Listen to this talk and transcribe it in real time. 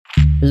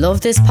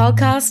Love this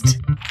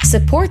podcast?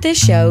 Support this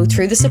show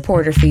through the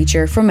supporter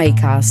feature from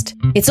Acast.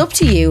 It's up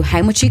to you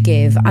how much you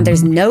give, and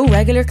there's no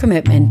regular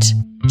commitment.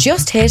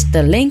 Just hit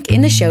the link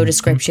in the show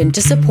description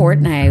to support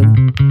now.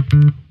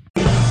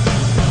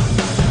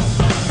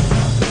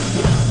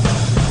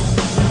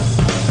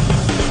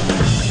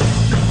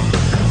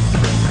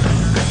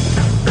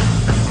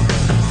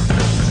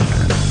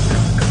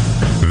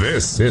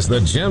 This is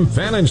the Jim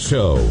Fannin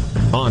Show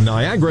on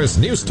Niagara's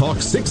News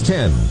Talk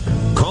 610.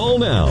 Call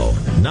now,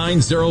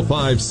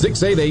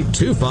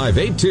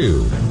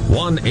 905-688-2582,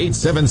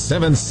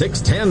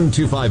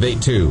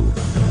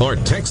 1-877-610-2582, or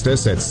text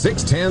us at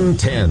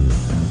 61010.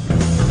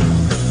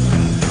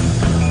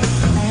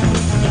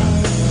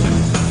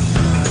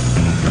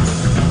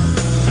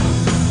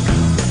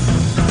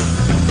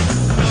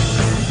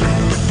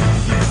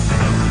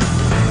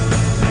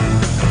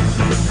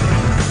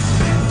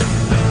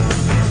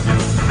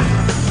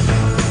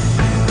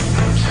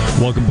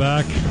 Welcome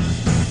back.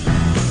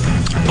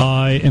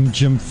 I am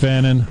Jim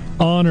Fannin,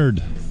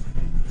 honored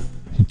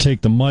to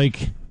take the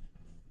mic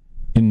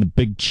in the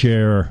big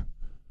chair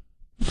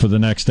for the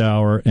next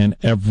hour and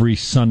every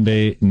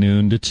Sunday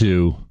noon to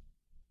 2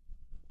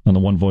 on the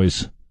One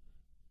Voice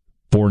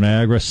for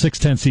Niagara,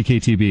 610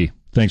 CKTB.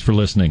 Thanks for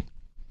listening.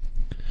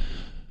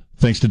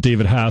 Thanks to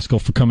David Haskell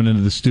for coming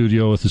into the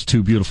studio with his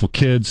two beautiful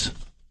kids.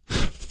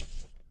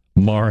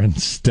 Marin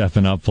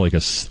stepping up like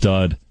a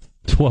stud,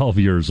 12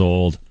 years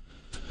old.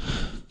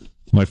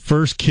 My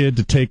first kid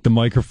to take the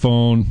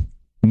microphone,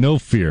 no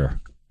fear,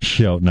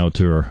 shouting out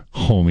to her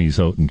homies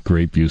out in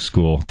Great View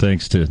School.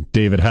 Thanks to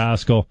David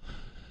Haskell.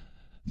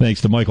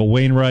 Thanks to Michael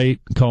Wainwright,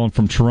 calling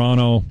from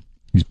Toronto.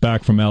 He's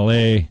back from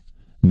L.A.,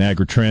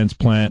 Niagara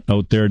Transplant,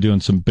 out there doing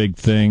some big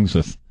things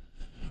with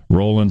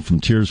Roland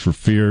from Tears for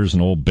Fears, an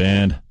old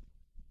band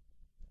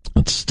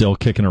that's still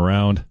kicking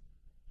around.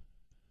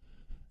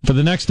 For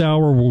the next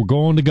hour, we're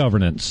going to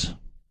governance,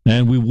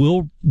 and we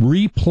will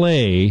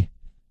replay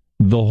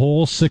the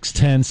whole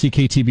 610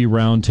 CKTB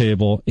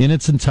roundtable in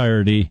its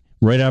entirety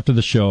right after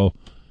the show.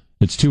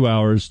 It's 2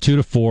 hours, 2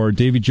 to 4.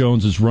 Davy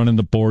Jones is running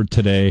the board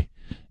today.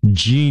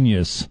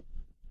 Genius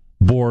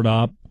board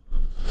up.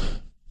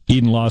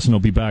 Eden Lawson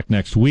will be back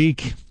next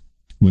week.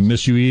 We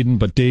miss you, Eden,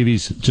 but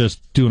Davy's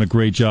just doing a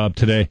great job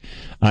today.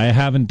 I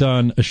haven't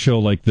done a show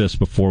like this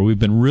before. We've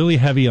been really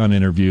heavy on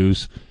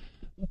interviews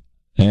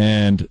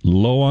and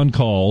low on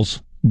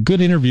calls.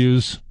 Good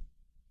interviews.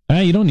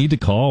 You don't need to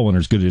call when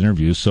there's good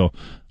interviews, so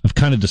I've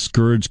kind of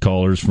discouraged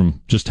callers from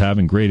just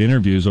having great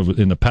interviews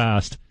in the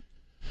past.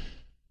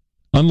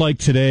 Unlike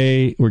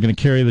today, we're going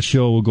to carry the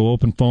show. We'll go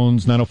open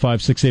phones,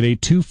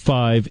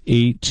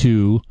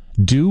 905-688-2582.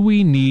 Do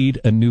we need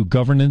a new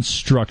governance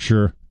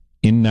structure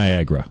in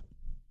Niagara?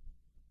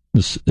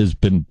 This has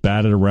been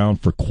batted around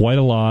for quite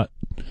a lot,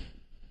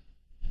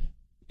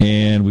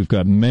 and we've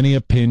got many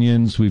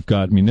opinions. We've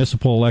got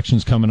municipal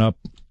elections coming up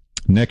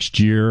next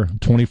year,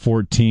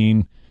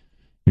 2014.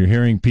 You're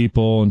hearing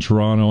people in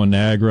Toronto and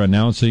Niagara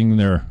announcing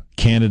their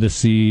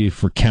candidacy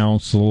for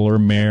council or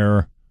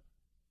mayor.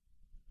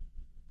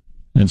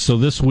 And so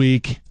this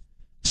week,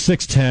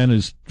 610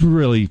 has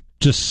really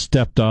just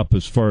stepped up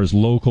as far as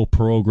local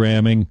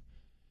programming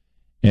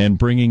and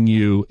bringing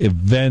you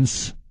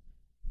events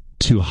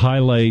to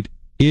highlight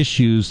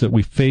issues that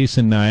we face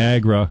in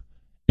Niagara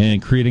and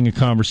creating a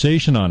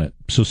conversation on it.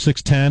 So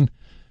 610,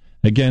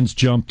 again's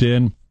jumped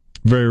in,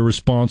 very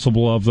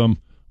responsible of them.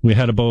 We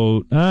had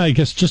about,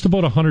 just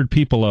about 100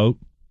 people out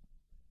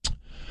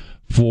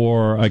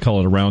for, I call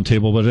it a round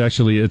table, but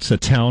actually it's a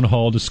town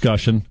hall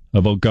discussion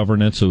about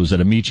governance. It was at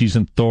Amici's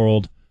in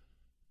Thorold.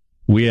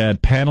 We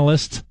had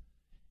panelists.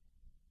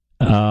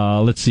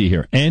 Let's see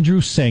here.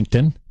 Andrew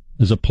Sankton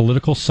is a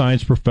political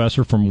science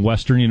professor from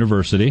Western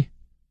University.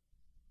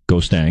 Go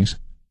Stangs.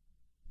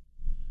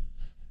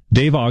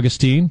 Dave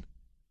Augustine,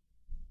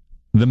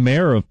 the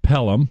mayor of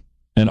Pelham,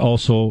 and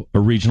also a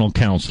regional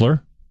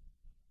councillor.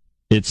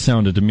 It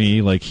sounded to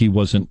me like he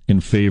wasn't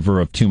in favor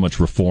of too much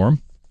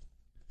reform.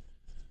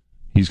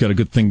 He's got a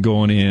good thing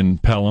going in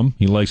Pelham.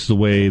 He likes the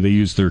way they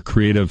use their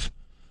creative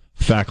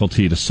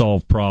faculty to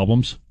solve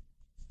problems.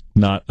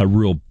 Not a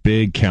real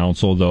big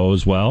council, though,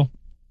 as well.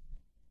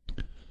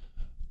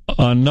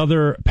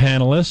 Another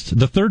panelist,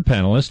 the third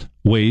panelist,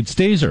 Wade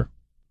Stazer.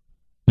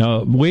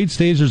 Now, Wade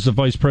Stazer is the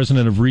vice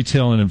president of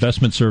retail and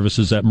investment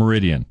services at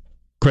Meridian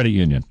Credit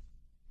Union,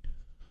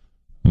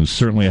 who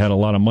certainly had a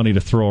lot of money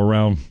to throw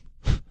around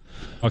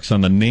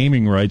on the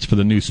naming rights for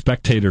the new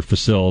Spectator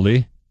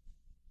facility.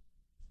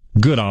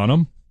 Good on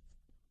him.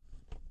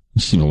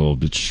 It seemed a little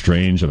bit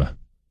strange of a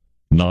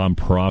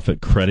non-profit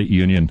credit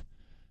union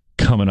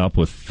coming up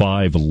with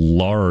 5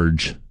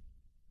 large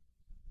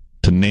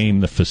to name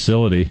the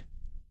facility.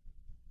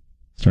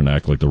 Starting to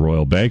act like the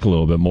Royal Bank a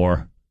little bit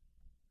more.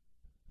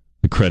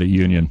 The credit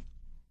union.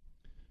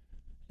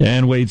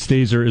 And Wade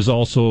Stazer is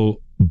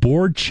also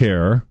board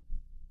chair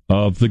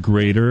of the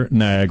Greater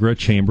Niagara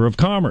Chamber of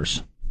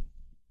Commerce.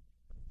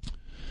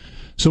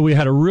 So we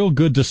had a real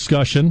good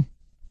discussion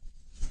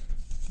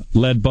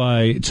led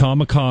by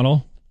Tom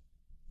McConnell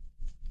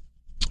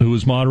who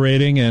was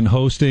moderating, and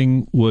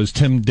hosting was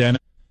Tim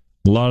Dennett.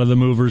 A lot of the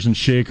movers and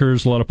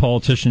shakers, a lot of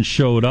politicians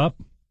showed up.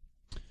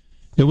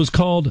 It was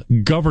called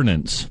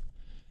Governance,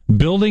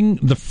 Building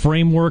the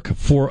Framework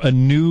for a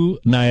New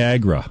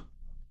Niagara.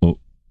 Oh,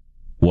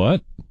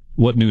 what?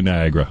 What new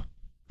Niagara?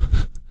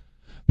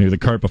 Maybe the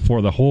cart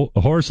before the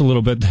horse a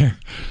little bit there.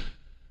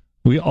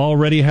 We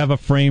already have a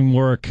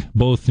framework,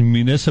 both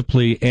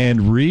municipally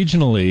and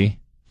regionally,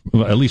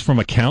 at least from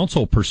a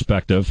council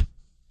perspective.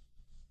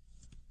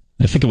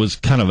 I think it was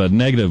kind of a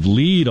negative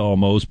lead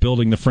almost,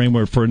 building the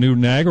framework for a new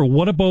Niagara.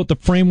 What about the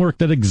framework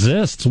that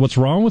exists? What's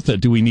wrong with it?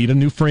 Do we need a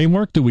new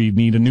framework? Do we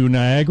need a new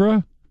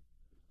Niagara?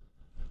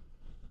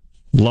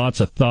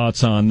 Lots of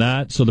thoughts on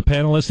that. So the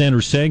panelists,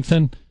 Andrew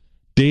Sankton,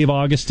 Dave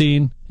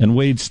Augustine, and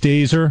Wade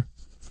Stazer.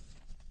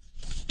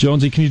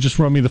 Jonesy, can you just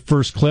run me the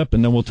first clip,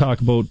 and then we'll talk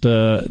about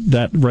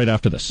that right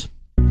after this.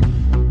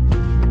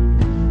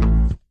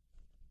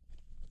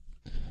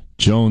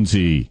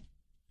 Jonesy.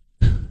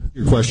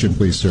 Your question,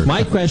 please, sir.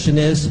 My question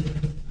is,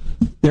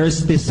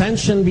 there's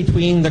dissension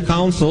between the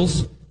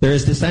councils, there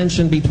is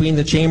dissension between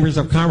the chambers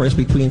of commerce,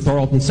 between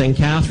Thorold and St.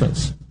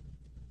 Catharines.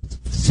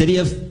 The city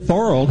of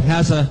Thorold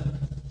has a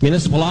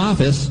municipal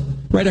office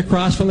right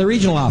across from the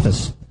regional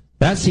office.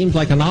 That seems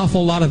like an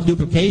awful lot of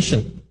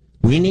duplication.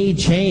 We need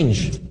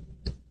change.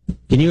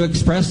 Can you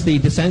express the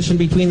dissension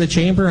between the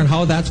chamber and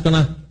how that's going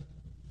to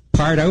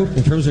part out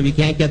in terms of you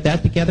can't get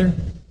that together?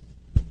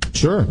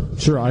 Sure.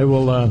 I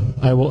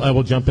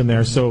will jump in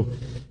there. So,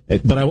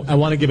 but I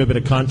want to give a bit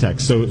of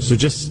context. So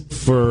just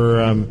for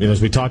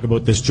as we talk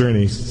about this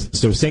journey,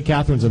 so St.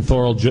 Catharines and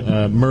Thorold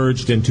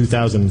merged in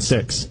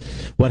 2006.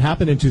 What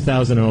happened in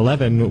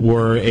 2011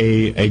 were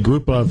a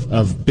group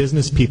of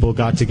business people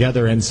got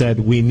together and said,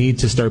 we need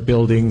to start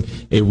building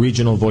a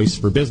regional voice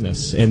for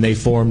business, and they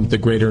formed the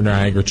Greater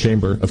Niagara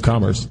Chamber of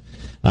Commerce.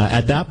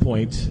 At that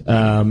point,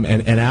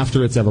 and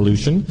after its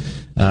evolution,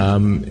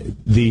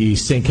 the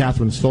St.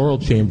 Catharines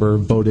Thorold Chamber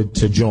voted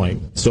to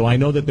join. So I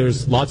know that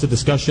there's lots of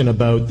discussion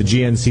about the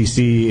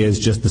GNCC is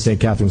just the St.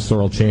 Catharines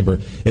Thorold Chamber.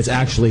 It's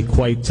actually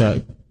quite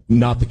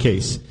not the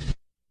case.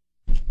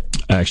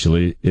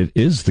 Actually, it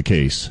is the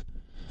case.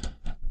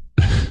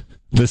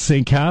 The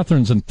St.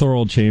 Catharines and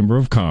Thorold Chamber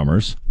of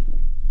Commerce,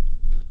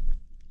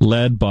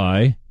 led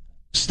by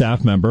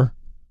staff member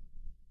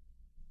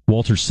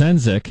Walter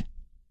Sendzik,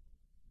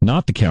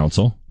 not the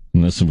council,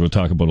 and this we'll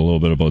talk about a little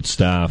bit about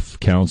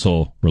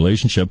staff-council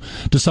relationship,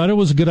 decided it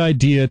was a good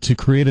idea to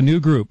create a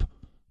new group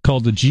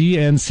called the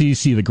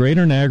GNCC, the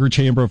Greater Niagara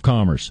Chamber of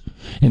Commerce.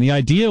 And the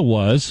idea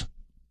was,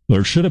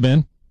 or should have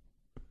been,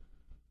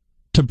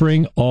 to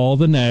bring all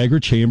the Niagara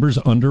chambers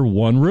under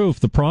one roof.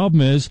 The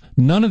problem is,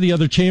 none of the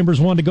other chambers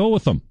wanted to go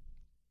with them,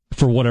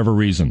 for whatever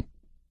reason.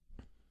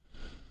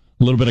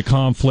 A little bit of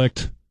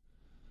conflict.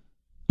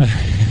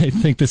 I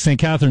think the St.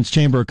 Catharines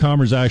Chamber of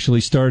Commerce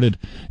actually started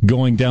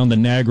going down the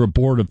Niagara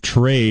Board of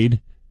Trade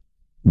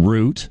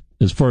route,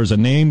 as far as a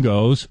name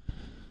goes.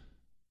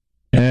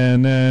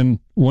 And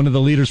then one of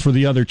the leaders for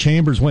the other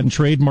chambers went and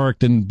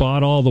trademarked and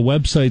bought all the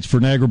websites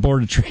for Niagara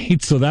Board of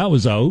Trade, so that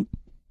was out.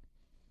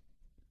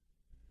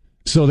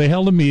 So they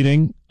held a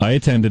meeting. I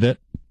attended it.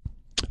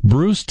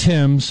 Bruce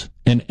Timms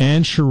and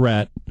Anne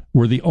Charette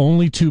were the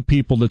only two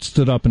people that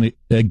stood up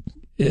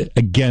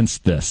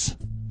against this.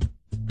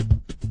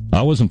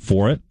 I wasn't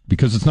for it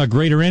because it's not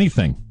great or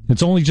anything.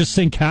 It's only just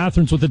St.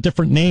 Catharines with a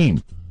different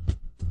name.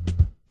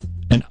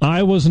 And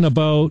I wasn't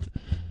about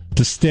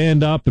to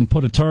stand up and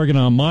put a target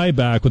on my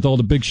back with all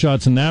the big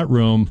shots in that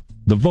room.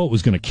 The vote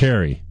was going to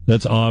carry.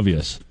 That's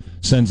obvious.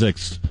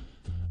 Sendzik's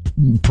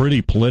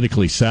pretty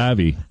politically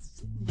savvy.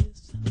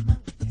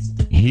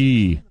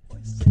 He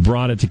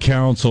brought it to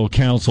council.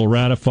 Council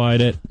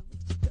ratified it,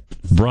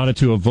 brought it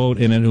to a vote,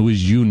 and it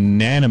was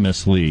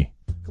unanimously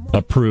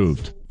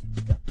approved.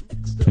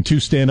 And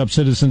two stand-up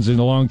citizens in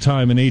a long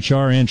time in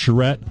HR, Anne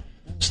Charette,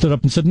 stood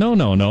up and said,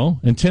 no.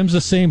 And Tim's the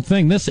same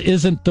thing. This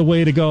isn't the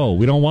way to go.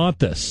 We don't want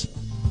this.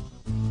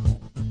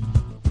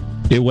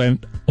 It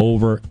went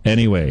over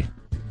anyway.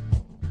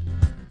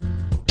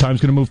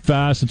 Time's going to move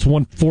fast. It's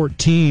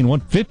 1:14,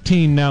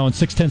 1:15 now on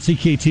 610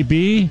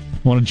 CKTB.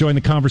 Want to join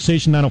the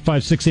conversation?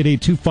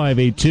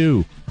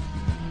 905-688-2582.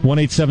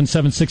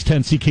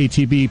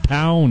 1-877-610-CKTB,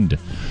 pound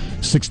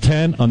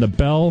 610 on the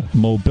Bell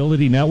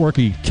Mobility Network.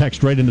 You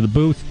text right into the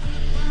booth.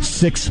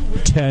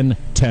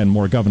 61010.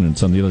 More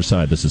governance on the other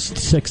side. This is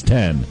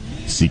 610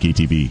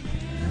 CKTB.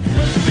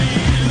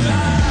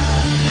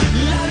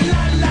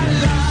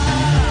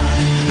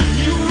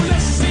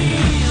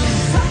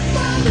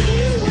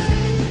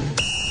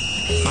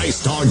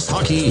 Ice Dogs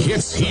hockey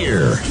hits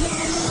here.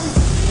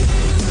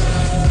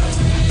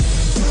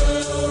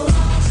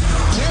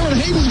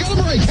 Hayden's got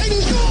a break.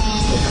 Hayden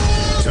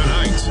scores!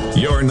 Tonight,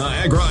 your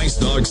Niagara Ice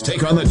Dogs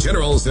take on the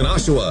Generals in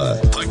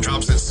Oshawa. Puck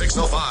drops at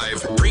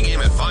 6:05. Pregame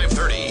at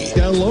 5:30.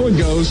 Down low it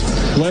goes.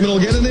 Lemon will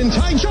get it in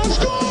tight. Shot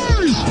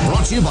scores!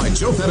 Brought to you by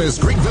Joe Pettis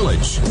Greek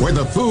Village, where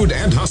the food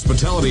and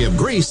hospitality of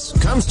Greece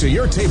comes to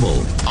your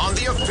table on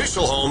the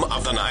official home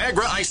of the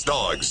Niagara Ice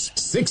Dogs.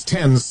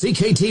 610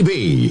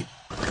 CKTB.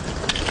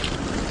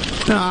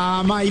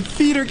 My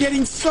feet are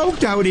getting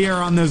soaked out here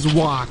on this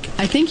walk.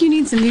 I think you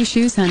need some new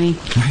shoes, honey.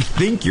 I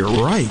think you're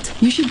right.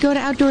 You should go to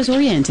Outdoors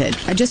Oriented.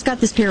 I just got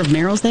this pair of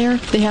Merrells there.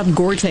 They have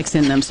Gore-Tex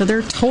in them, so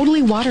they're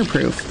totally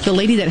waterproof. The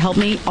lady that helped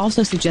me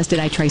also suggested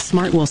I try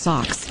Smartwool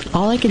socks.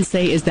 All I can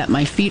say is that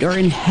my feet are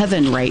in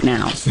heaven right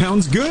now.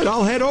 Sounds good.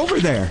 I'll head over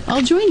there.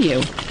 I'll join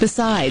you.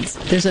 Besides,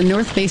 there's a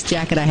North Face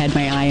jacket I had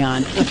my eye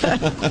on.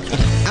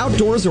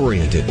 Outdoors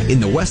Oriented in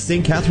the West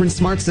St. Catharines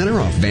Smart Center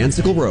off Van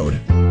Sickle Road.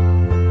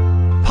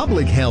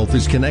 Public health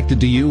is connected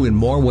to you in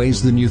more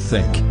ways than you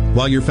think.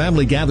 While your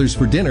family gathers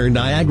for dinner,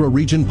 Niagara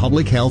Region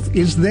Public Health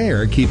is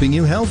there keeping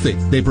you healthy.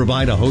 They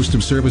provide a host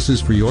of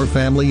services for your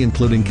family,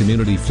 including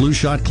community flu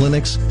shot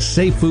clinics,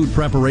 safe food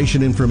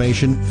preparation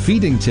information,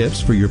 feeding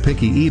tips for your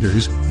picky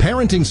eaters,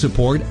 parenting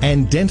support,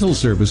 and dental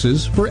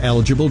services for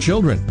eligible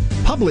children.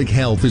 Public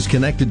health is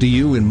connected to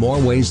you in more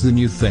ways than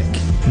you think.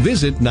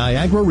 Visit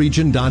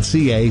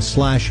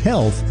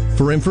niagararegion.ca/health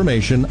for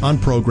information on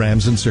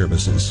programs and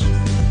services.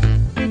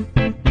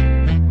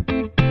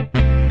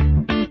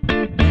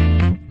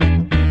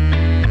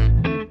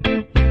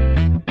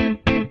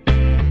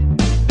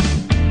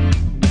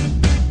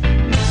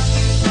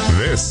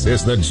 This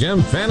is the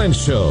Jim Fannin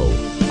Show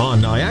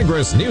on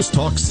Niagara's News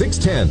Talk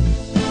 610.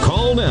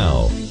 Call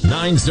now,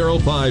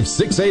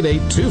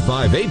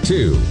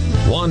 905-688-2582,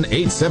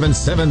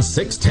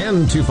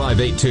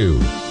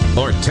 1-877-610-2582,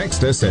 or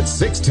text us at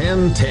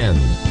 61010.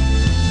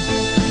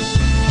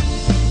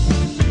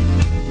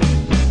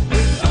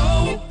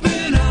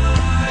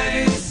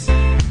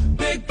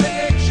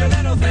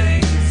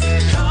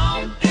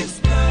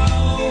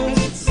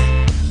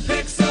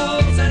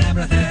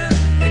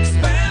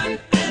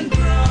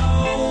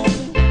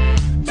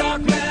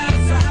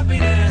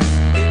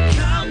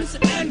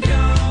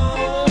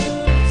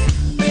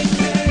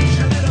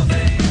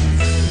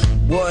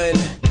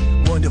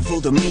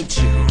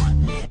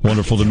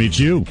 Wonderful to meet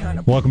you.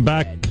 Welcome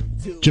back,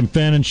 Jim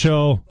Fannin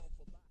Show.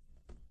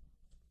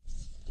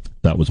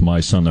 That was My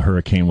Son the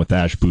Hurricane with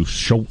Ashbu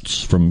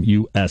Schultz from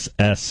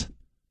USS.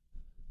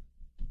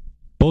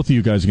 Both of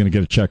you guys are going to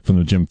get a check from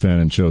the Jim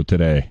Fannin Show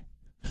today.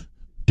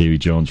 Davy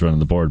Jones running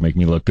the board, make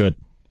me look good.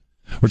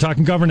 We're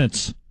talking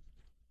governance.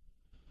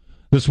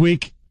 This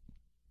week,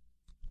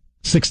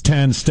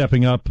 610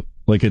 stepping up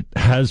like it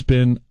has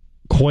been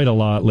quite a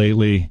lot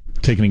lately,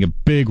 taking a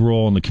big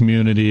role in the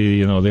community.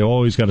 You know, they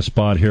always got a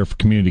spot here for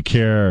community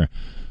care,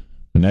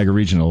 the Niagara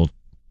Regional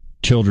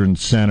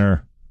Children's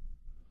Center.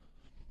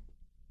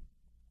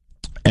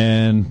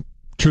 And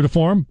true to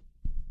form,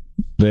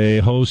 they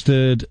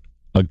hosted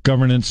a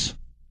governance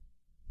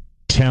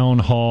town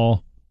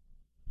hall.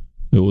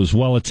 It was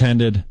well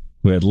attended.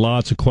 We had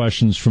lots of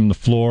questions from the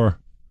floor.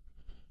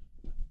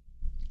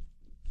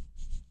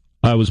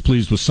 I was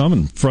pleased with some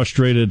and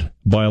frustrated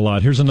by a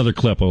lot. Here's another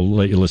clip. I'll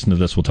let you listen to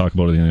this. We'll talk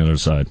about it on the other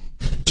side.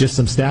 Just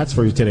some stats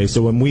for you today.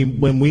 So when we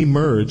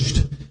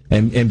merged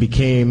and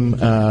became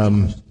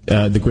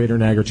the Greater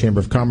Niagara Chamber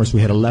of Commerce, we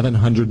had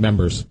 1,100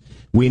 members.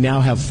 We now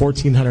have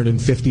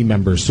 1,450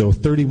 members, so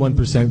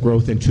 31%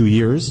 growth in 2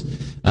 years.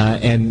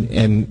 And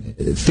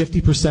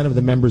 50% of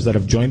the members that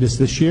have joined us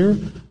this year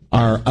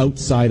are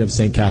outside of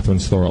St.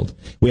 Catharines Thorold.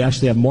 We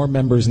actually have more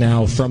members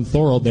now from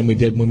Thorold than we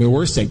did when we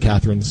were St.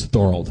 Catharines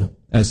Thorold.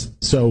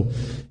 So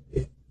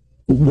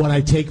what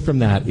I take from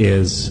that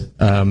is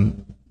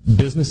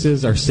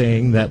businesses are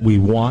saying that we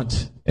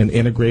want an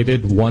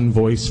integrated one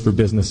voice for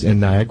business in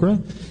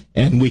Niagara,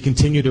 and we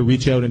continue to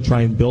reach out and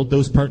try and build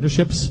those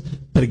partnerships.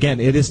 But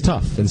again, it is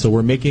tough, and so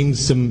we're making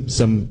some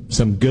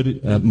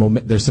good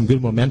there's some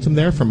good momentum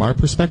there from our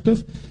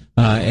perspective.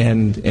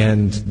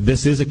 And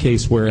this is a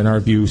case where, in our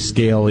view,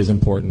 scale is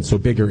important. So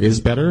bigger is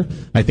better.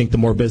 I think the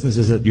more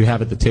businesses that you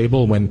have at the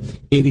table, when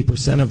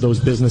 80% of those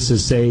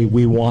businesses say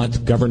we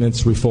want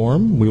governance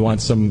reform, we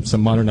want some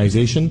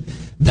modernization,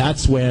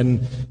 that's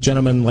when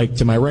gentlemen like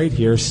to my right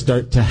here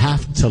start to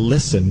have to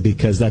listen,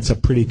 because that's a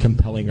pretty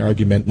compelling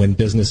argument when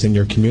business in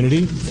your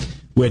community,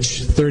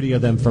 which 30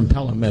 of them from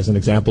Pelham, as an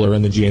example, are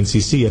in the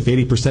GNCC. If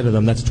 80% of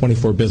them, that's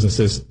 24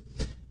 businesses.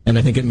 And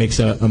I think it makes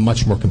a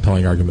much more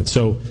compelling argument.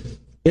 So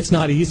it's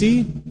not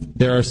easy.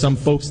 There are some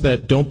folks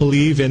that don't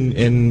believe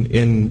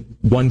in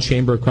one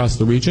chamber across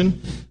the region,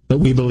 but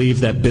we believe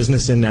that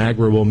business in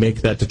Niagara will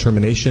make that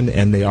determination,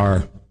 and they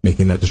are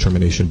making that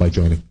determination by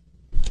joining.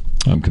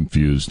 I'm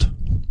confused.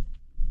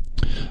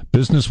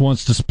 Business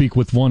wants to speak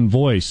with one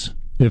voice.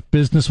 If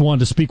business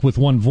wanted to speak with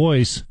one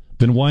voice,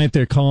 then why aren't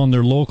they calling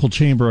their local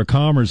Chamber of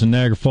Commerce in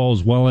Niagara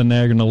Falls, Welland,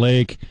 Niagara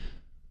Lake,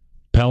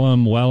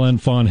 Pelham,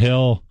 Welland, Fawn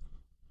Hill,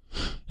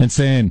 and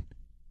saying,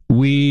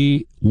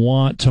 we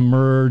want to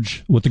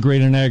merge with the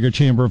Greater Niagara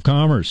Chamber of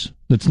Commerce?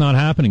 That's not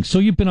happening. So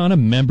you've been on a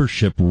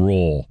membership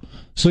roll.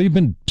 So you've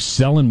been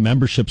selling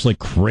memberships like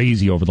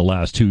crazy over the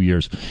last 2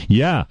 years.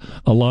 Yeah,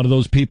 a lot of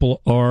those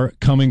people are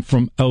coming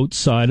from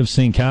outside of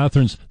St.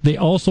 Catharines. They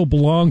also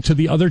belong to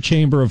the other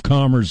Chamber of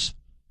Commerce.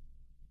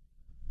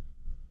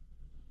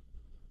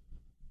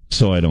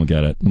 So I don't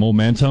get it.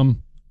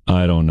 Momentum?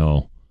 I don't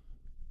know.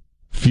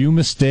 Few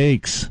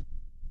mistakes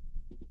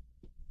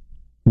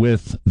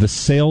with the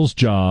sales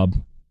job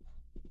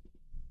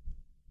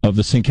of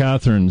the St.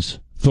 Catharines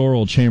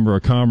Thorold Chamber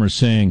of Commerce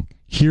saying,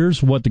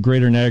 here's what the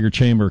Greater Niagara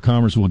Chamber of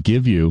Commerce will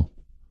give you.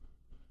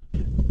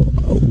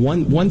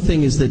 One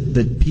thing is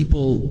that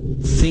people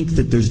think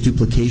that there's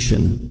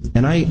duplication,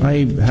 and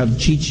I have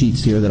cheat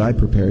sheets here that I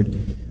prepared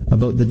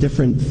about the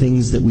different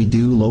things that we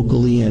do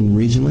locally and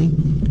regionally,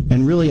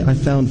 and really I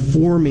found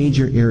 4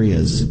 major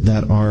areas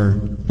that are,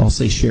 I'll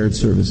say, shared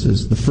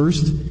services. The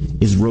first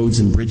is roads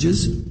and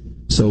bridges.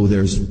 So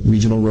there's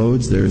regional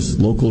roads, there's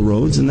local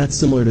roads, and that's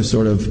similar to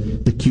sort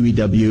of the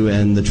QEW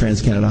and the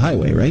Trans-Canada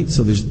Highway, right?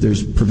 So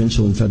there's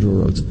provincial and federal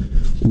roads.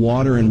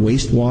 Water and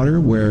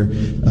wastewater, where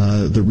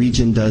the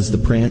region does the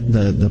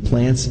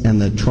plants and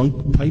the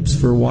trunk pipes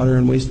for water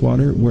and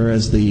wastewater,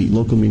 whereas the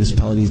local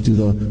municipalities do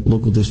the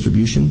local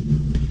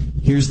distribution.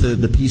 Here's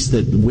the piece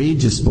that Wade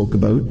just spoke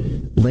about,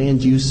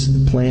 land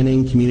use,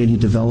 planning, community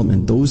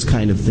development, those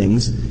kind of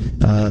things.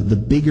 The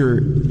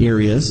bigger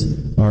areas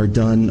are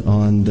done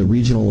on the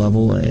regional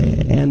level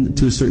and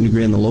to a certain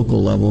degree on the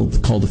local level,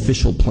 called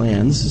official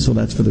plans, so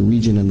that's for the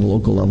region and the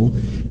local level.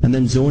 And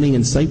then zoning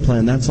and site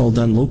plan, that's all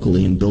done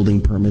locally, and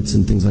building permits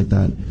and things like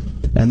that.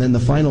 And then the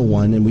final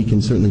one, and we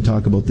can certainly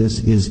talk about this,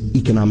 is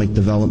economic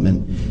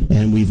development.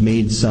 And we've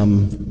made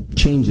some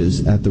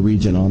changes at the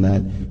region on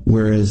that,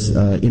 whereas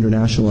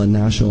international and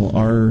national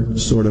are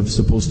sort of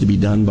supposed to be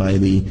done by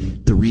the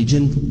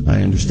region.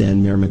 I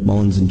understand Mayor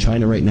McMullen's in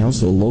China right now,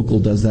 so local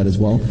does that as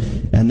well.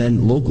 And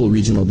then local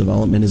regional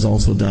development is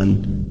also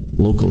done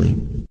locally.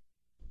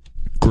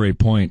 Great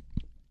point.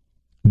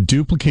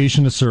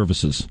 Duplication of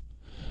services.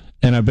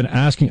 And I've been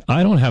asking,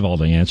 I don't have all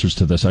the answers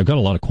to this. I've got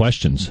a lot of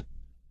questions.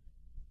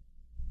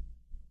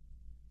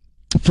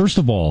 First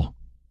of all,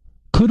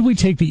 could we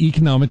take the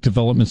economic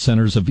development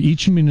centers of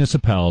each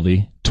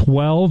municipality,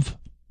 12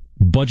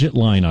 budget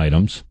line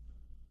items,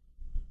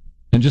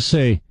 and just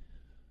say,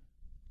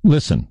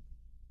 listen,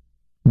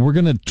 we're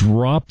going to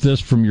drop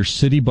this from your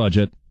city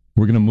budget,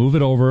 we're going to move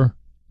it over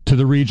to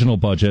the regional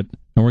budget,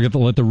 and we're going to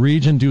let the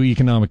region do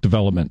economic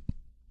development,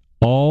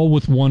 all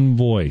with one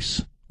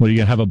voice. What, are you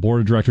going to have a board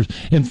of directors?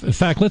 In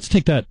fact, let's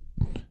take that,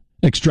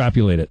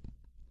 extrapolate it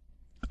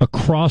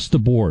across the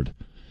board.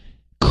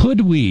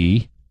 Could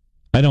we,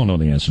 I don't know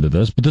the answer to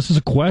this, but this is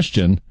a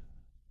question,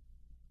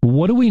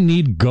 what do we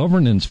need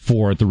governance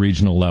for at the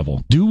regional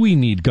level? Do we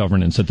need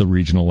governance at the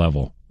regional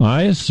level?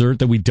 I assert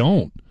that we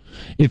don't.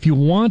 If you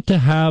want to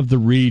have the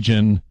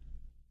region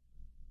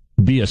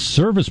be a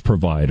service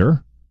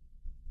provider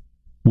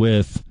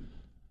with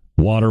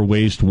water,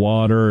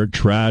 wastewater,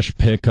 trash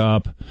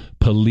pickup,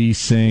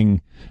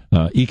 policing,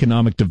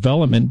 economic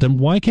development, then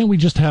why can't we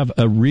just have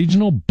a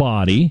regional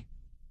body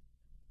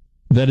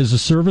that is a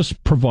service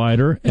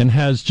provider and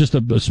has just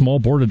a small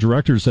board of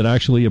directors that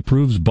actually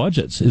approves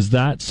budgets? Is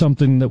that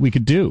something that we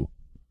could do?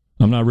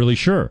 I'm not really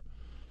sure.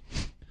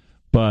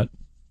 But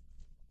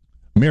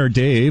Mayor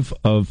Dave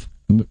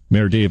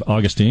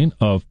Augustine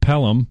of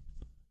Pelham,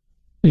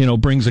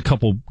 brings a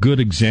couple good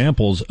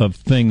examples of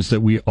things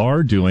that we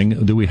are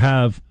doing, that we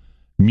have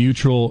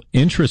mutual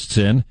interests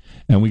in.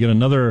 And we get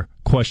another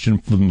question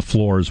from the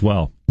floor as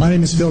well. My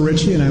name is Phil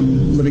Ritchie, and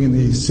I'm living in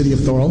the city of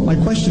Thorold. My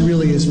question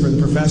really is for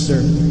the professor,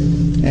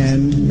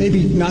 and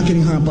maybe not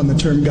getting hung up on the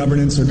term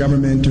governance or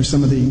government or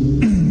some of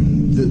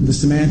the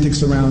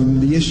semantics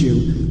around the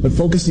issue, but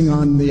focusing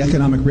on the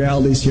economic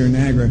realities here in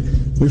Niagara.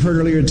 We've heard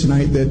earlier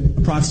tonight that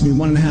approximately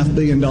 $1.5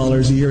 billion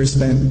a year is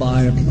spent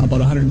by about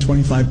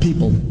 125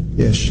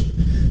 people-ish.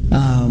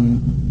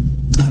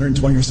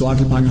 120 or so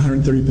occupying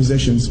 130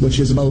 positions, which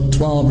is about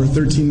 $12 or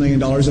 $13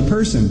 million a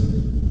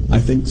person. I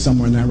think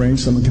somewhere in that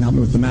range. Someone can help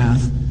me with the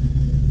math.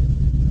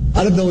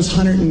 Out of those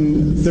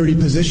 130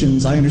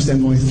 positions, I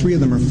understand only 3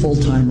 of them are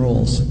full-time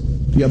roles.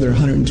 The other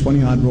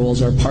 120-odd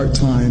roles are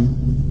part-time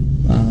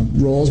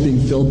roles being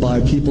filled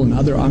by people in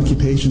other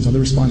occupations, other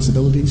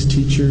responsibilities,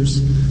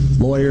 teachers,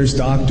 lawyers,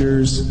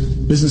 doctors,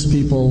 business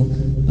people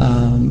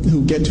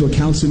who get to a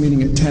council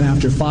meeting at 10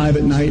 after 5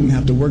 at night and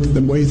have to work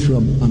their way through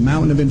a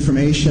mountain of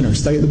information or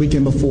study the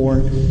weekend before.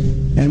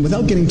 And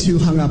without getting too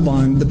hung up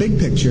on the big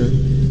picture,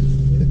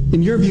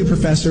 in your view,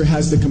 Professor,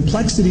 has the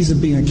complexities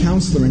of being a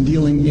counselor and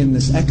dealing in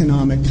this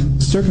economic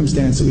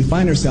circumstance that we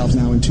find ourselves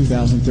now in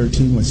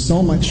 2013 with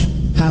so much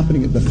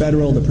happening at the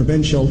federal, the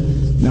provincial,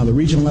 now the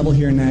regional level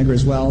here in Niagara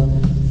as well,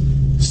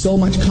 so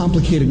much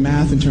complicated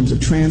math in terms of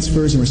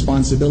transfers and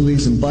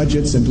responsibilities and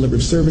budgets and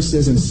delivered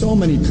services and so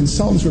many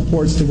consultants'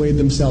 reports to wade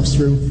themselves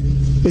through.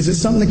 Is it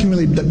something that can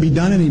really be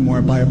done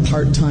anymore by a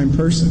part-time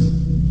person?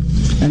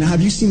 And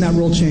have you seen that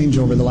role change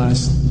over the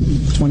last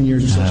 20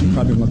 years or so? You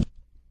probably looked.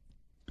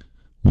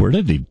 Where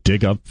did he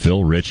dig up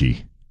Phil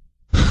Ritchie?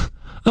 I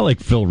like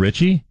Phil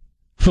Ritchie.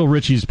 Phil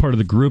Ritchie's part of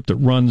the group that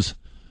runs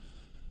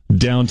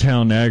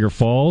downtown Niagara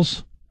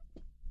Falls.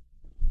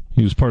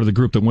 He was part of the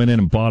group that went in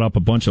and bought up a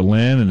bunch of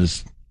land and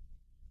is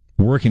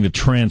working to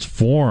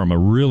transform a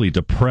really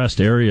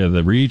depressed area of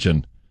the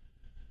region,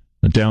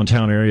 the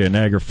downtown area of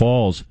Niagara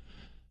Falls.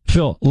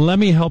 Phil, let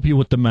me help you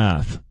with the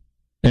math.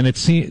 And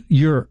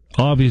you're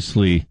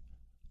obviously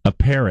a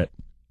parrot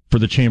for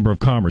the Chamber of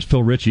Commerce.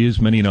 Phil Ritchie,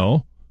 as many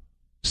know,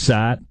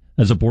 sat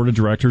as a board of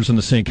directors in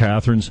the St.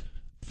 Catharines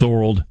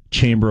Thorold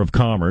Chamber of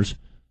Commerce.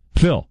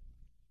 Phil,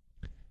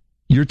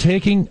 you're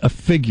taking a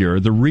figure,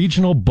 the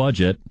regional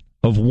budget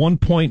of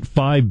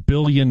 $1.5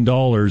 billion,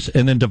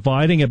 and then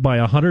dividing it by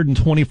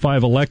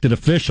 125 elected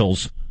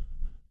officials.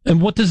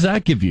 And what does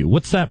that give you?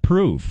 What's that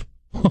prove?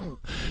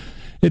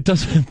 It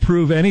doesn't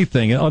prove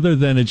anything other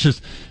than it's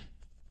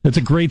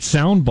a great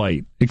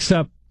soundbite,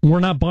 except we're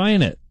not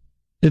buying it.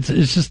 It's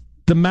just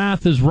the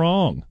math is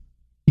wrong.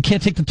 You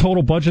can't take the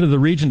total budget of the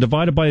region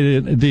divided by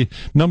the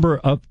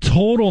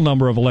total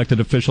number of elected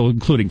officials,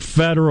 including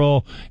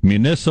federal,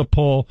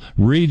 municipal,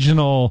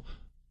 regional,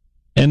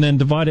 and then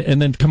divide it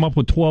and then come up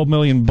with $12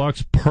 million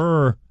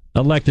per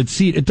elected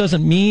seat. It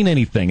doesn't mean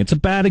anything. It's a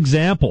bad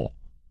example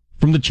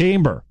from the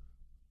chamber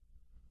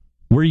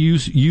where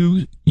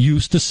you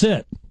used to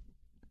sit.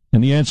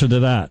 And the answer to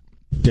that,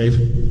 Dave.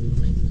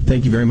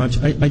 Thank you very much.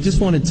 I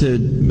just wanted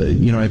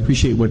to, I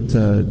appreciate what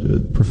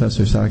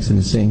Professor Saxon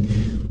is saying,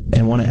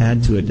 and want to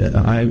add to it.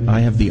 I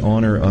have the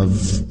honor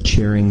of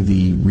chairing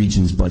the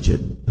region's budget,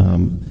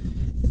 and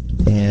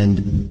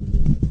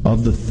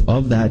of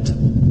that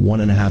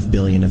 $1.5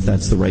 billion, if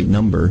that's the right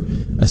number,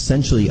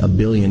 essentially $1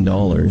 billion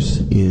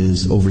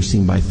is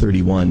overseen by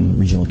 31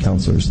 regional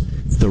councillors.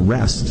 The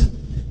rest,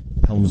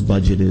 Pelham's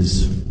budget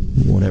is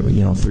whatever,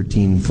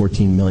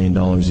 $13-14 million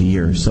a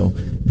year. So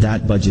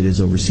that budget is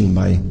overseen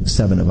by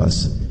 7 of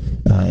us,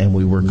 and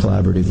we work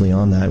collaboratively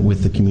on that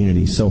with the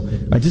community. So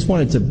I just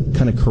wanted to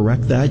kind of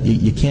correct that.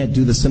 You can't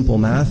do the simple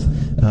math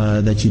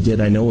that you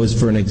did. I know it was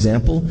for an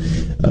example.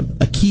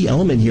 A key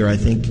element here, I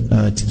think,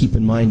 to keep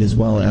in mind as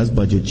well as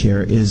budget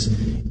chair is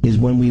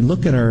when we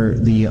look at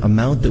the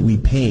amount that we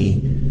pay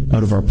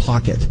out of our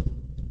pocket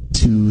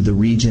to the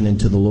region and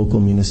to the local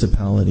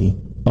municipality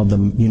of the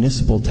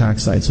municipal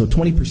tax side. So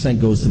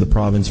 20% goes to the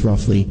province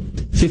roughly,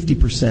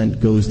 50%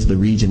 goes to the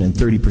region, and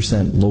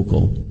 30%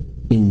 local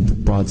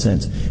in broad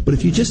sense. But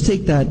if you just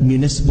take that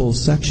municipal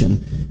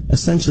section,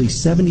 essentially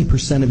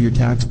 70% of your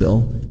tax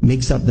bill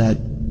makes up that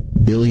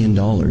 $1 billion.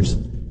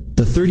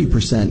 The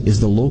 30% is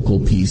the local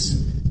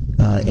piece,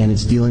 and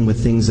it's dealing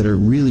with things that are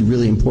really,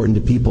 really important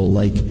to people,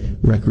 like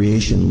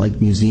recreation, like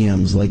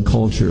museums, like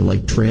culture,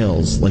 like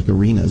trails, like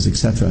arenas,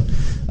 etc.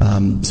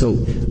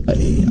 So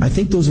I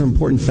think those are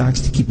important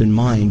facts to keep in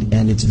mind,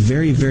 and it's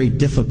very, very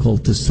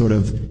difficult to sort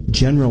of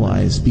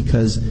generalize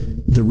because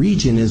the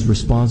region is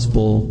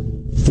responsible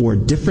for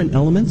different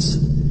elements,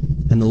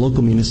 and the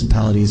local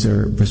municipalities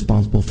are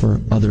responsible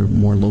for other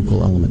more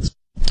local elements.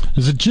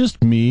 Is it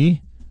just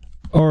me,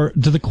 or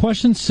do the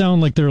questions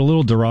sound like they're a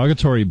little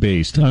derogatory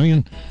based? I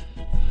mean,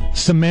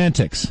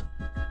 semantics.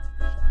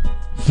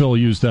 Phil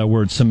used that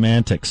word,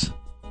 semantics.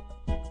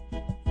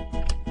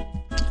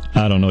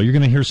 I don't know. You're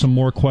going to hear some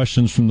more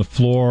questions from the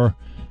floor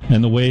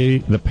and the way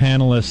the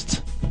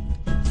panelists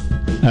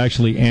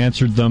actually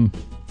answered them.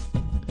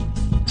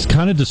 It's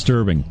kind of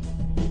disturbing.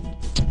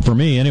 For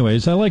me,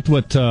 anyways. I liked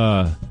what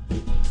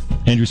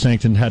Andrew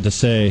Sancton had to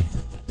say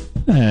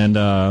and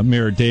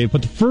Mayor Dave.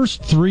 But the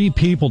first 3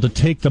 people to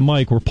take the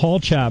mic were Paul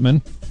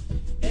Chapman,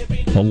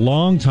 a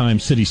longtime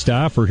city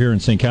staffer here in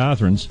St.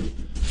 Catharines,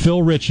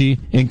 Phil Ritchie,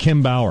 and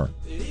Kim Bauer.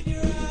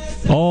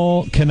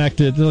 All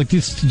connected. Like,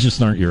 these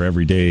just aren't your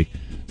everyday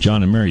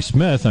John and Mary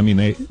Smith. I mean,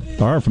 they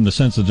are from the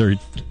sense that they're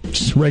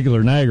just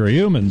regular Niagara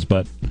humans,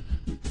 but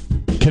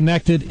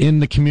connected in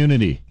the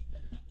community.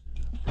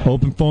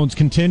 Open phones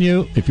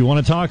continue. If you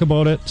want to talk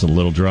about it, it's a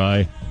little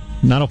dry.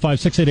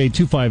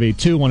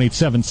 905-688-2582,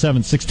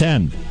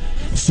 1-877-610.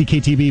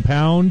 CKTB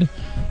pound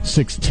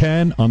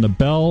 610 on the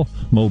Bell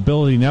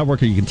Mobility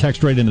Network, or you can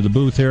text right into the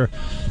booth here,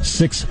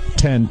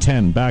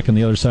 61010. Back on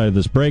the other side of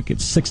this break,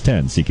 it's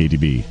 610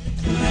 CKTB.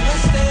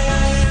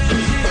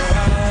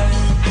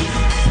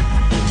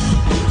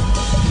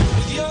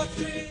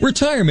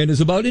 Retirement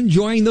is about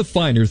enjoying the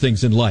finer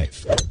things in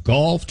life.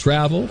 Golf,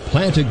 travel,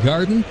 plant a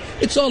garden.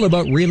 It's all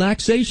about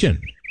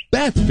relaxation.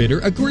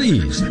 Bathfitter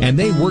agrees, and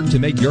they work to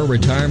make your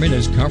retirement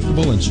as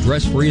comfortable and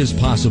stress-free as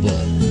possible.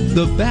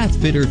 The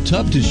Bathfitter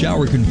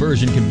tub-to-shower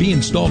conversion can be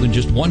installed in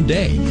just 1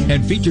 day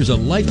and features a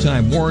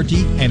lifetime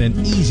warranty and an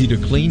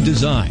easy-to-clean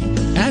design.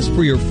 Ask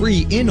for your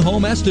free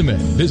in-home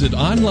estimate. Visit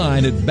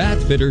online at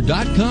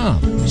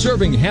bathfitter.com.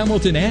 Serving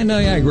Hamilton and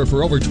Niagara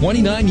for over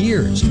 29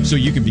 years, so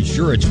you can be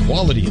sure it's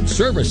quality and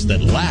service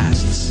that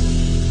lasts.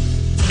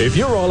 If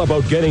you're all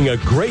about getting a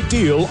great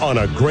deal on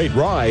a great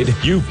ride,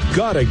 you've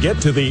got to get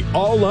to the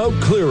all-out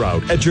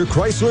clear-out at your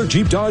Chrysler,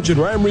 Jeep, Dodge, and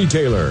Ram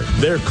retailer.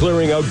 They're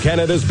clearing out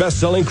Canada's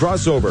best-selling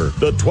crossover,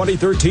 the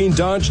 2013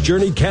 Dodge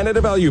Journey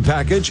Canada Value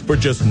Package, for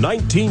just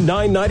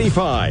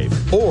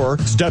 $19,995. Or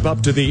step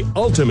up to the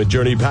Ultimate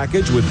Journey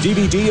Package with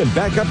DVD and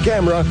backup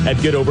camera and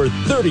get over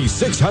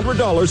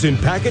 $3,600 in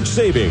package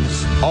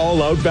savings.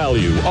 All-out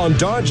value on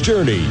Dodge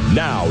Journey,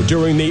 now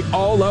during the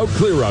all-out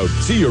clear-out.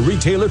 See your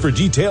retailer for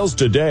details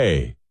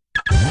today.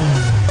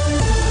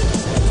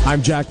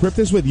 I'm Jack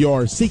Priptis with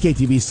your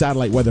CKTV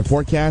satellite weather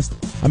forecast.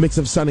 A mix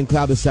of sun and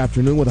cloud this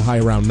afternoon with a high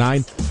around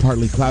 9.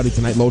 Partly cloudy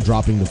tonight, low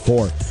dropping to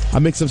 4. A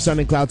mix of sun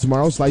and cloud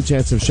tomorrow. Slight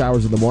chance of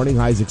showers in the morning.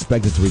 Highs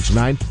expected to reach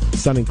 9.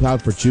 Sun and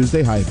cloud for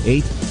Tuesday, high of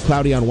 8.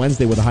 Cloudy on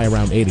Wednesday with a high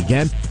around 8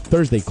 again.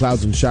 Thursday,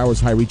 clouds and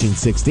showers, high reaching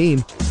 16.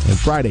 And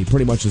Friday,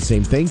 pretty much the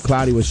same thing.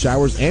 Cloudy with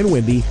showers and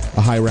windy,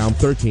 a high around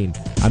 13.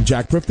 I'm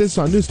Jack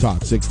Priptis on News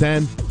Talk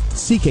 610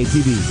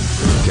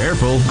 CKTV.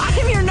 Careful.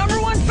 I'm your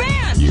number one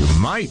fan. You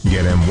might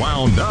get him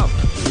wound up.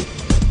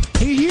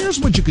 Hey, here's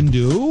what you can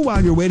do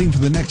while you're waiting for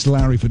the next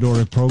Larry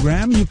Fedoruk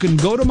program. You can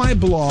go to my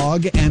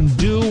blog and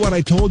do what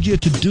I told you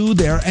to do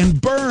there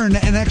and burn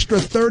an extra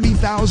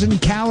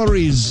 30,000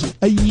 calories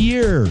a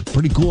year.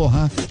 Pretty cool,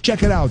 huh?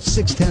 Check it out,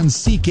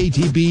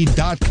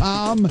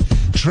 610ckTB.com.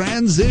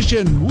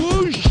 Transition.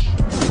 Whoosh!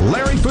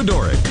 Larry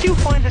Fedoruk. Do you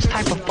find this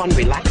type of fun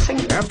relaxing?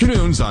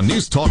 Afternoons on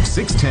News Talk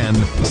 610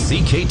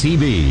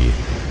 CKTV.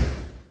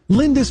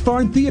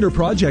 Lindisfarne Theatre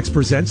Projects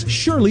presents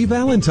Shirley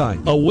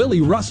Valentine, a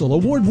Willie Russell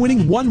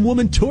award-winning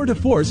one-woman tour de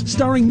force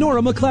starring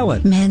Nora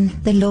McClellan. Men,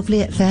 they're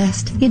lovely at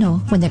first, you know,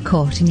 when they're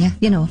courting you,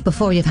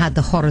 before you've had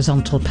the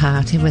horizontal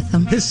party with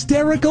them.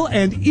 Hysterical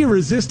and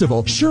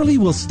irresistible, Shirley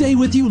will stay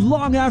with you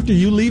long after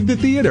you leave the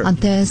theatre. On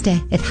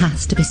Thursday, it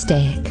has to be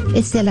steak.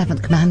 It's the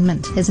 11th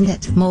commandment, isn't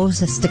it?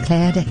 Moses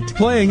declared it.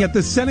 Playing at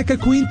the Seneca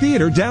Queen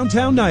Theatre,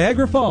 downtown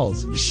Niagara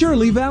Falls.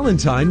 Shirley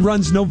Valentine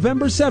runs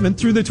November 7th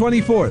through the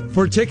 24th.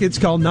 For tickets,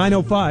 call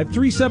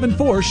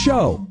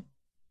 905-374-SHOW.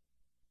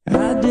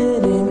 I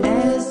didn't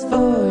ask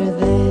for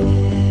that.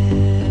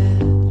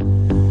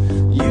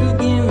 You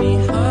give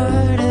me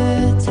heart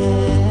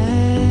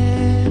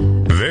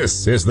attack.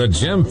 This is the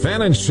Jim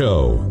Fannin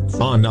Show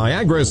on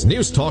Niagara's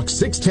News Talk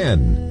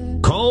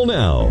 610. Call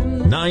now,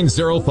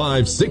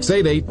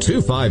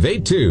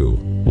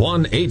 905-688-2582,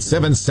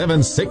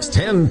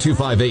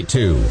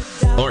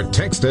 1-877-610-2582, or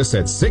text us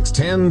at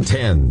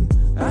 61010.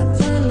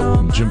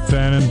 Jim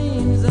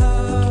Fannin.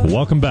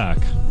 Welcome back.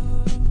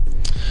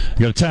 I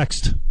got a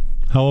text.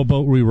 How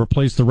about we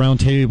replace the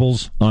round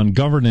tables on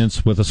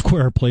governance with a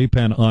square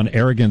playpen on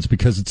arrogance,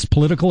 because it's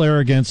political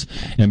arrogance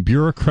and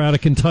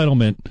bureaucratic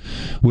entitlement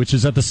which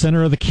is at the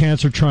center of the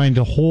cancer trying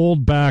to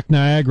hold back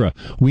Niagara.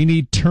 We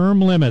need term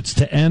limits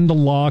to end the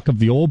lock of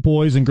the old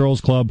boys and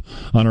girls club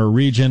on our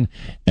region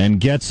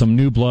and get some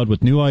new blood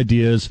with new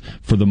ideas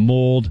for the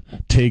mold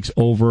takes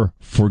over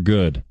for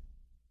good.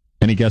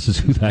 Any guesses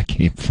who that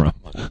came from?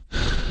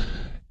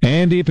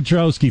 Andy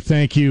Petrowski,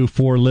 thank you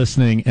for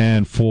listening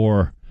and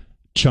for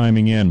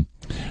chiming in.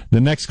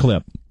 The next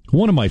clip,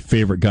 one of my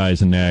favorite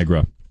guys in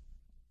Niagara,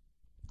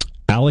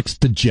 Alex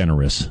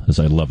DeGeneres, as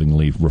I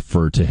lovingly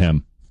refer to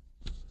him.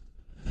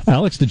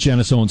 Alex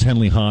DeGeneres owns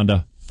Henley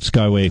Honda,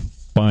 Skyway,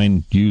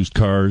 buying used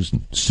cars,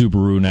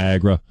 Subaru,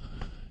 Niagara.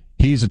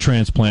 He's a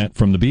transplant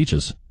from the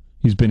beaches.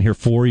 He's been here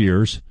 4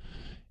 years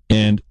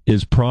and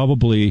is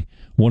probably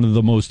one of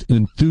the most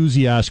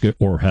enthusiastic,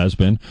 or has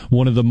been,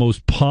 one of the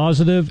most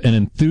positive and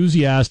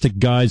enthusiastic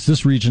guys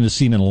this region has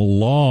seen in a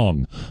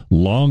long,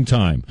 long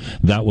time.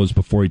 That was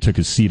before he took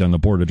his seat on the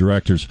board of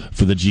directors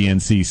for the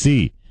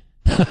GNCC.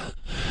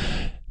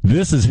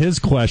 This is his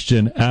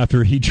question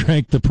after he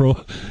drank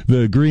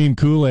the green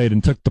Kool-Aid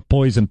and took the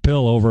poison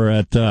pill over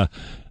at the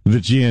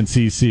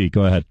GNCC.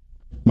 Go ahead.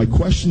 My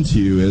question to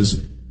you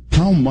is,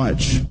 how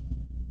much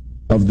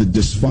of the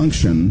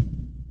dysfunction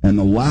and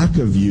the lack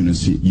of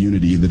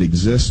unity that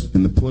exists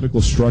in the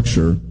political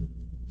structure,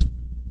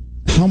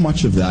 how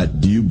much of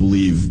that do you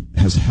believe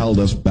has held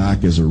us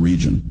back as a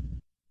region?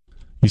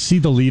 You see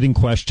the leading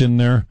question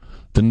there?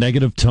 The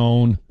negative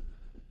tone?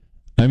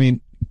 I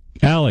mean,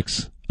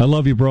 Alex, I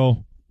love you,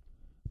 bro,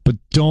 but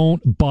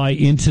don't buy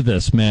into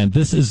this, man.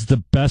 This is the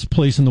best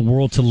place in the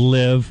world to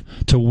live,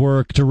 to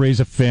work, to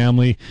raise a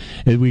family.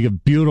 We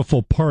have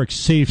beautiful parks,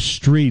 safe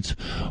streets,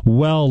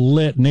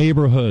 well-lit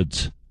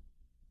neighborhoods.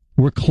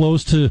 We're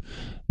close to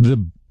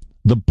the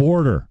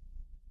border.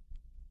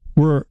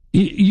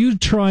 You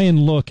try and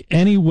look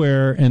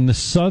anywhere in the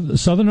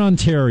southern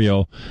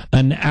Ontario,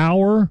 an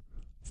hour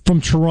from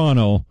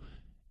Toronto,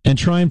 and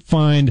try and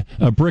find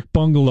a brick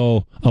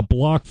bungalow a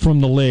block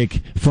from the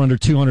lake for under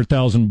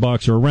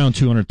 $200,000 or around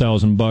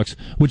 $200,000,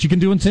 which you can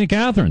do in St.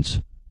 Catharines.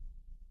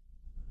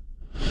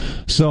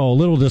 So a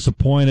little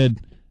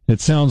disappointed.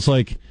 It sounds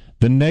like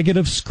the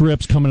negative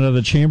scripts coming out of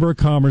the Chamber of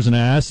Commerce, and I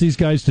asked these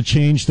guys to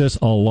change this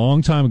a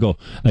long time ago,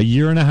 a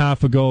year and a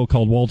half ago,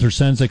 called Walter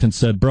Sendzik and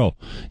said, bro,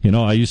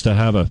 I used to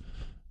have a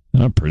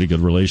pretty good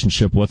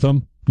relationship with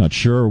them. Not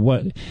sure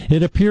what.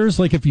 It appears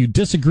like if you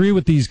disagree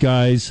with these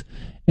guys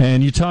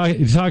and you talk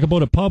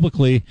about it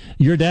publicly,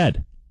 you're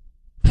dead.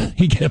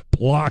 You get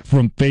blocked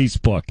from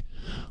Facebook.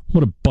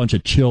 What a bunch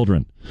of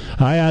children.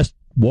 I asked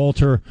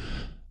Walter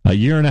a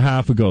year and a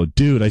half ago,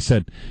 dude, I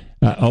said,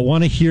 I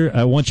want you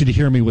to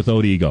hear me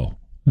without ego.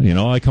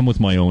 I come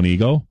with my own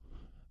ego.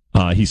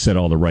 He said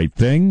all the right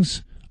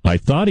things. I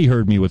thought he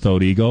heard me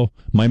without ego.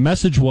 My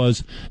message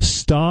was,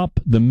 stop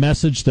the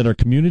message that our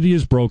community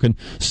is broken.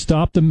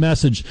 Stop the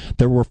message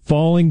that we're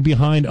falling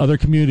behind other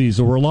communities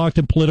or we're locked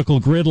in political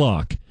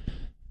gridlock.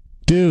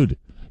 Dude,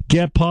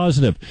 Get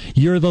positive.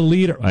 You're the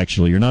leader.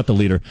 Actually, you're not the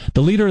leader.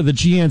 The leader of the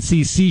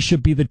GNCC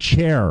should be the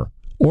chair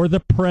or the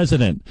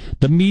president.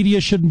 The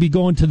media shouldn't be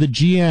going to the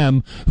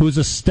GM who's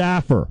a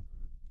staffer.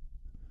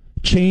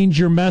 Change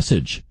your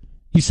message.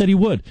 He said he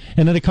would.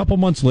 And then a couple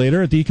months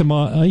later at the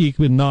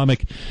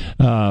economic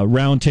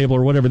roundtable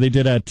or whatever they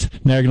did at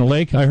Niagara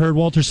Lake, I heard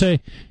Walter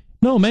say,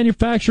 no,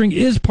 manufacturing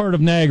is part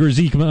of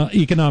Niagara's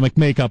economic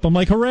makeup. I'm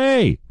like,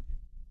 hooray!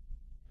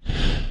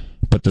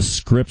 But the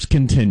scripts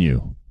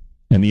continue.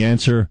 And the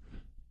answer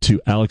to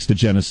Alex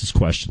DeGenesis'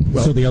 question.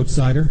 So the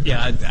outsider?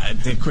 Yeah,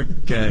 a quick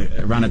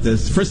run at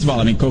this. First of all,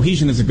 I mean,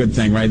 cohesion is a good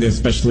thing, right?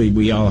 Especially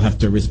we all have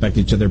to respect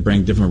each other,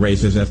 bring different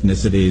races,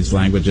 ethnicities,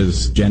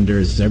 languages,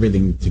 genders,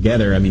 everything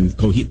together. I mean,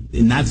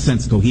 in that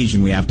sense,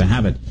 cohesion, we have to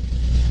have it.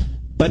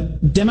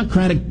 But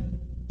democratic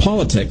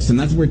politics, and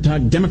that's what we're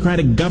talking,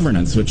 democratic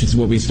governance, which is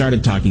what we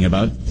started talking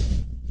about,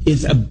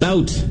 is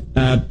about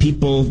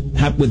people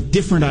with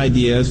different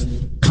ideas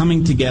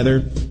coming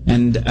together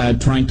and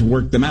trying to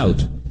work them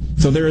out.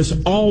 So there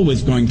is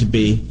always going to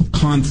be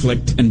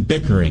conflict and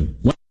bickering.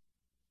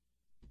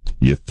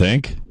 You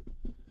think?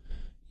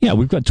 Yeah,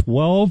 we've got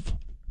 12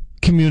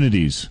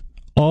 communities,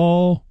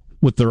 all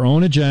with their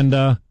own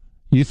agenda.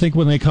 You think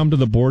when they come to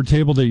the board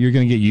table that you're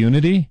going to get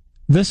unity?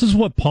 This is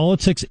what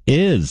politics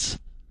is.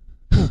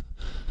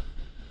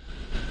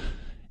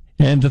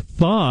 And the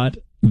thought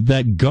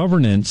that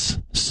governance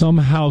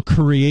somehow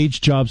creates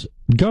jobs.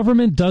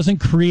 Government doesn't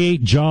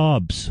create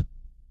jobs.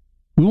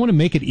 We want to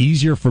make it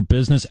easier for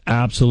business?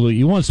 Absolutely.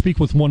 You want to speak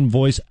with one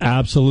voice?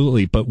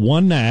 Absolutely. But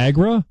one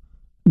Niagara?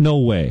 No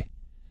way.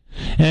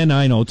 And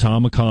I know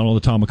Tom McConnell, the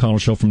Tom McConnell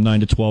Show from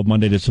 9 to 12,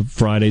 Monday to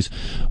Fridays.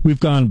 We've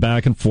gone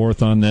back and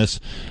forth on this.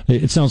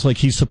 It sounds like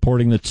he's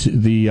supporting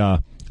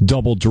the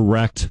double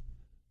direct,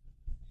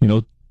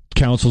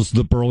 councils,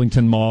 the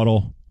Burlington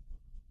model,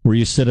 where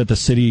you sit at the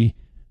city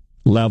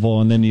level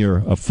and then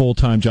you're a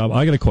full-time job.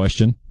 I got a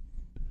question.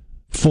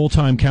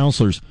 Full-time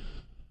counselors.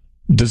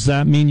 Does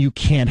that mean you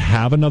can't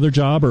have another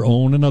job or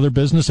own another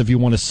business if you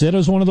want to sit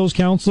as one of those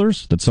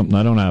counselors? That's something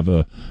I don't have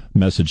a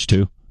message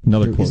to.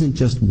 Another there quote. Isn't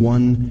just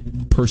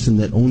one person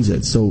that owns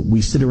it. So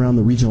we sit around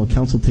the regional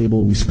council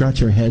table, we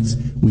scratch our heads,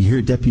 we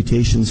hear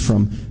deputations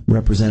from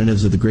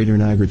representatives of the Greater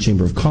Niagara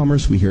Chamber of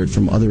Commerce, we hear it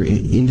from other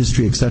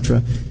industry,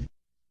 etc.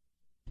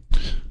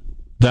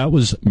 That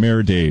was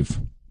Mayor Dave.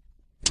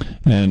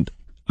 And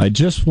I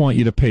just want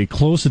you to pay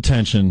close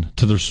attention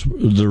to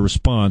the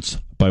response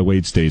by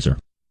Wade Stazer.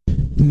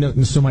 No,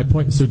 so my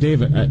point. So Dave,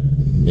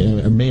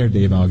 Mayor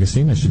Dave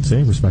Augustine, I should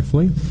say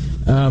respectfully.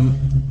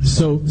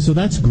 So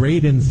that's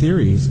great in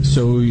theory.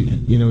 So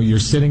you're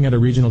sitting at a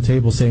regional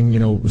table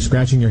saying,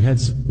 scratching your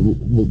heads.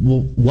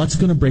 Well, what's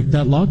going to break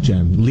that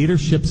logjam?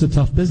 Leadership's a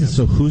tough business.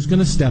 So who's going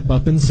to step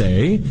up and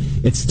say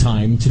it's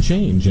time to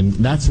change? And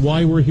that's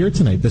why we're here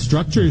tonight. The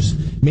structures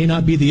may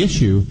not be the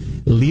issue.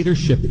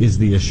 Leadership is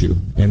the issue,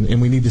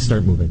 and we need to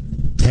start moving.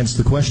 Hence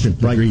the question,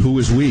 right? Agreed. Who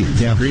is we?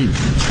 Yeah. Agreed.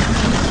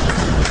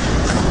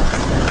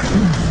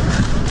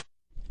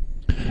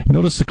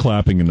 Notice the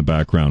clapping in the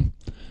background.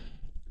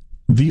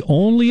 The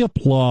only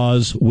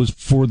applause was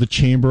for the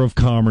Chamber of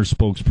Commerce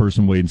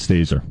spokesperson, Wade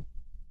Stazer.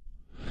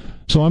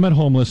 So I'm at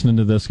home listening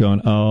to this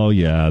going, oh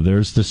yeah,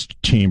 there's this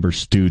Chamber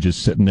stooges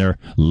sitting there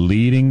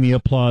leading the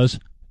applause.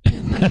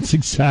 And that's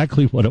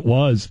exactly what it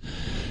was.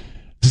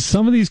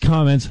 Some of these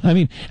comments, I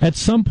mean, at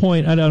some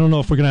point, I don't know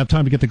if we're going to have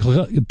time to get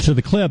to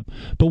the clip,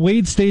 but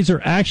Wade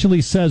Stazer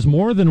actually says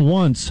more than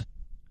once,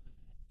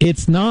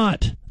 it's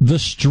not the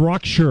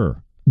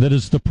structure that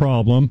is the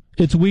problem.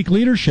 It's weak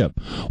leadership.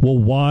 Well,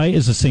 why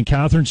is the St.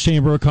 Catharines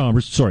Chamber of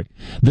Commerce,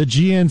 the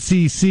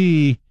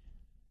GNCC,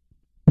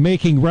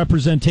 making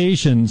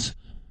representations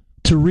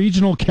to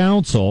regional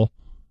council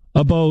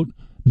about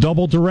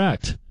double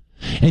direct?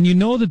 And you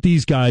know that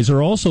these guys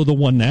are also the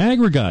One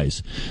Niagara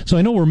guys. So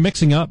I know we're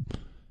mixing up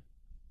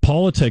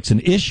politics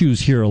and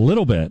issues here a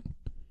little bit.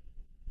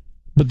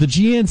 But the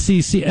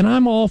GNCC, and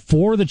I'm all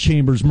for the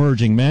chambers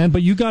merging, man,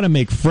 but you got to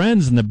make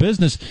friends in the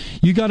business.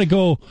 You got to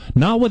go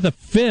not with a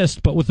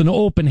fist, but with an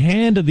open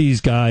hand to these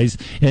guys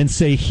and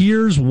say,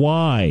 here's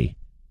why,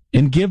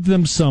 and give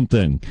them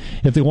something.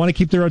 If they want to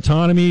keep their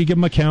autonomy, give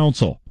them a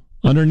council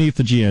underneath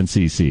the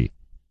GNCC.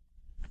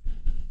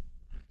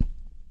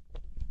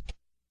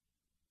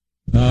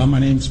 My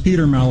name's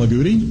Peter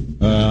Malaguti.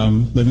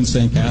 Live in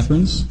St.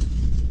 Catharines.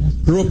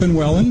 Grew up in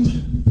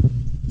Welland.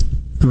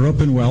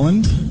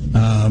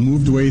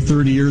 Moved away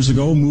 30 years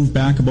ago, moved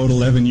back about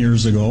 11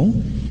 years ago.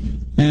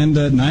 And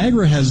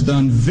Niagara has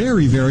done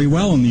very, very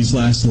well in these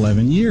last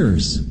 11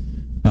 years.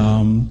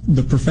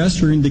 The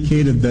professor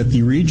indicated that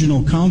the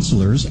regional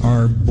councillors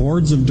are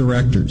boards of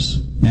directors,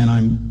 and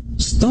I'm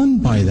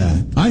stunned by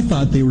that. I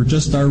thought they were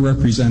just our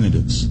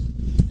representatives.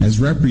 As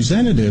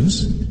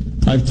representatives,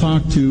 I've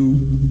talked to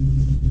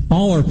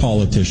all our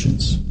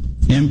politicians,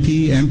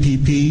 MP,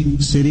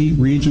 MPP, city,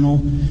 regional,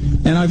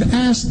 and I've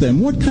asked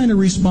them, what kind of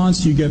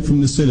response do you get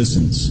from the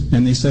citizens?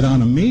 And they said,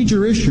 on a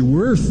major issue,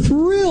 we're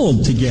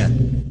thrilled to get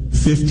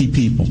 50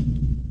 people.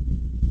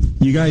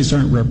 You guys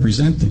aren't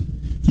representing.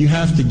 You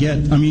have to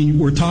get, I mean,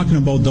 we're talking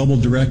about double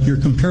direct. You're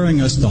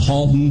comparing us to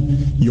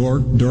Halton,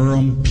 York,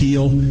 Durham,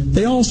 Peel.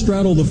 They all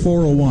straddle the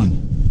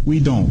 401. We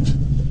don't.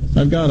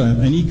 I've got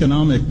an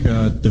economic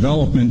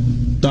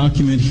development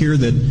document here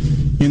that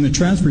in the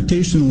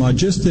transportation and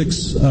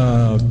logistics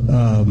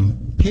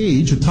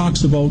page, it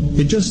talks about,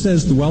 it just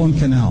says the Welland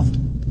Canal.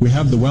 We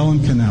have the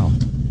Welland Canal.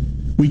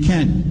 We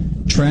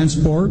can't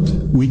transport,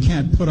 we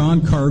can't put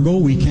on cargo,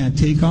 we can't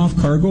take off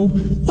cargo.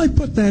 Why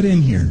put that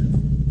in here?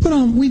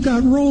 We've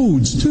got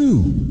roads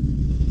too.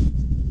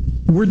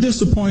 We're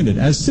disappointed.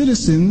 As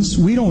citizens,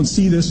 we don't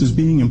see this as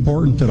being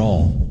important at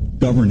all.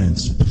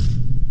 Governance.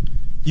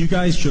 You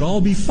guys should all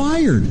be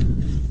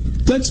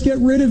fired. Let's get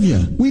rid of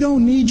you. We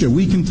don't need you.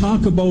 We can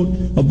talk about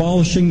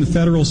abolishing the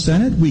federal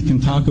Senate. We can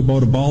talk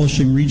about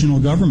abolishing regional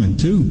government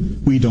too.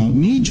 We don't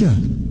need you.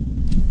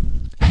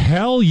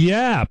 Hell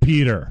yeah,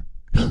 Peter.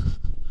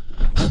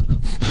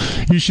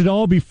 You should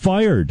all be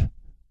fired.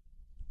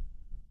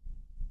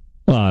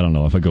 Well, I don't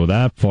know if I go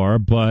that far,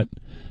 but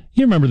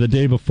you remember the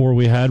day before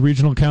we had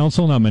regional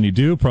council? Not many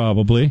do,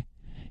 probably.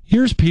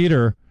 Here's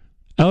Peter,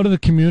 out of the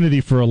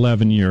community for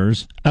 11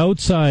 years,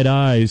 outside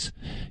eyes,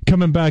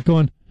 coming back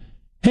going,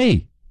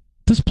 hey,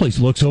 this place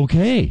looks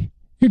okay.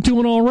 You're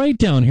doing all right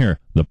down here.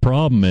 The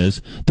problem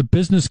is the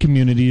business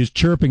community is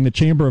chirping the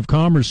Chamber of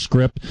Commerce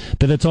script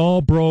that it's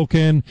all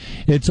broken,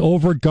 it's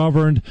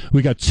overgoverned,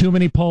 we got too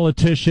many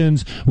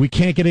politicians, we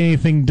can't get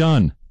anything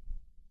done.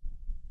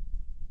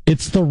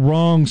 It's the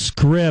wrong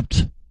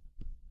script.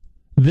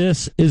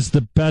 This is the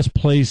best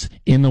place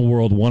in the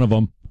world, one of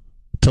them,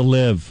 to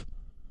live.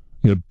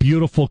 A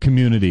beautiful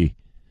community,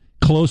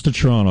 close to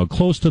Toronto,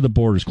 close to the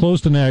borders, close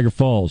to Niagara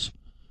Falls.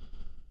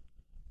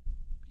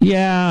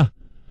 Yeah,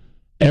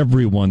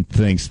 everyone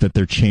thinks that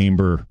their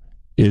chamber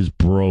is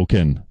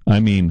broken. I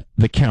mean,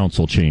 the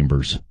council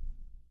chambers.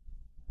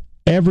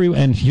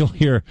 And you'll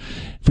hear,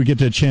 if we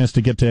get a chance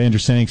to get to Andrew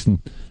Sangson's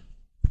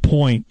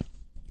point,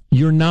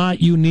 you're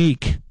not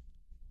unique.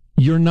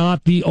 You're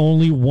not the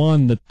only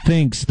one that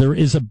thinks there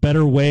is a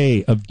better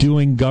way of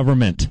doing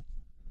government,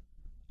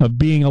 of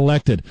being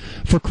elected.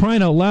 For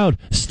crying out loud,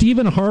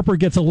 Stephen Harper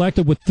gets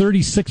elected with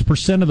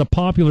 36% of the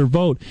popular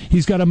vote.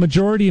 He's got a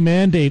majority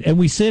mandate, and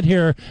we sit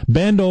here,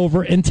 bend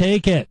over, and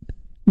take it.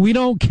 We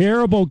don't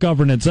care about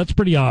governance. That's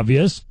pretty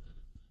obvious.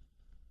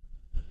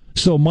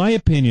 So my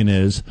opinion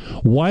is,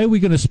 why are we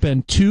going to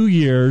spend 2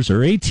 years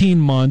or 18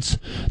 months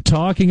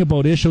talking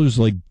about issues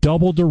like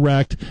double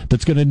direct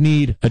that's going to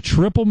need a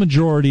triple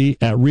majority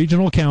at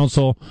regional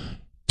council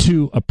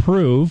to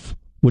approve,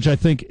 which I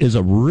think is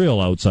a real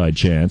outside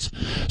chance.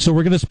 So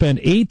we're going to spend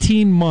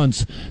 18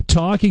 months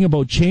talking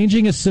about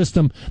changing a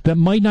system that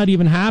might not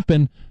even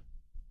happen.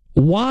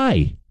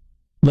 Why?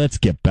 Let's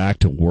get back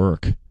to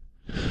work.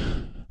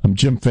 I'm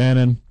Jim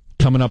Fannin,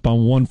 coming up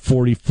on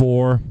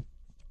 144.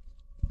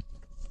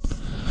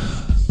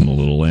 I'm a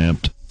little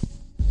amped.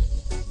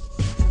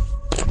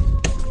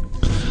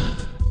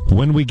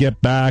 When we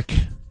get back,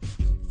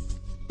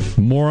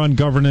 more on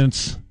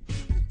governance.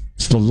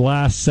 It's the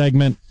last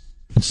segment.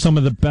 Some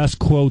of the best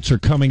quotes are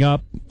coming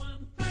up.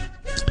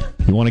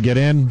 You want to get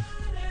in?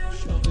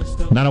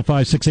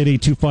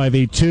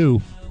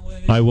 905-688-2582.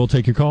 I will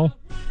take your call.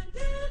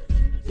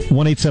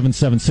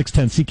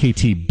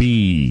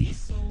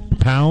 1-877-610-CKTB.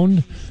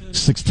 Pound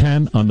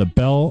 610 on the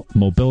Bell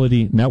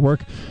Mobility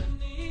Network.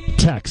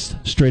 Text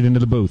straight into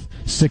the booth.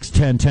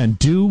 61010.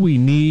 Do we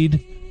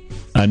need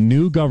a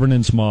new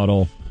governance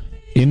model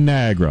in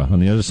Niagara? On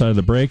the other side of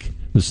the break,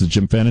 this is the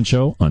Jim Fannin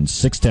Show on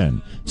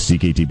 610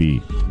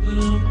 CKTB.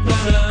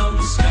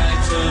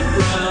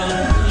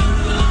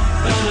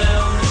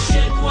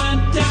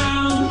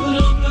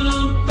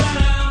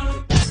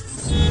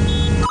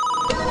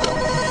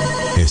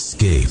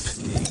 Escape.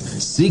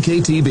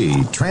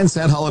 CKTB,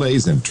 Transat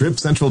Holidays, and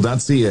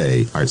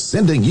TripCentral.ca are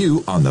sending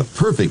you on the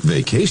perfect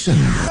vacation.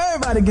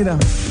 Everybody get up.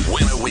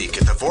 Win a week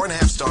at the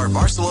 4.5-star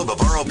Barcelo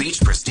Bavaro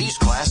Beach Prestige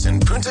Class in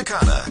Punta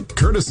Cana,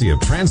 courtesy of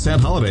Transat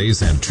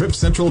Holidays and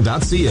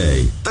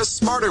TripCentral.ca. The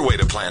smarter way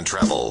to plan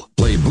travel.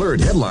 Play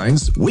Blurred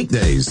Headlines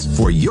weekdays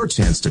for your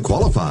chance to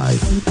qualify.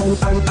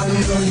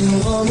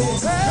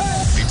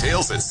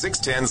 Details at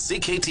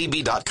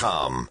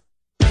 610ckTB.com.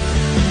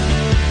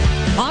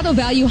 Auto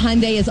Value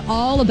Hyundai is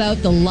all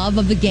about the love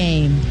of the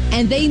game.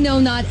 And they know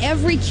not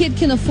every kid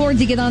can afford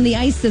to get on the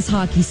ice this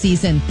hockey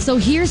season. So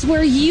here's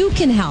where you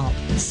can help.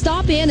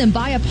 Stop in and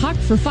buy a puck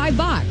for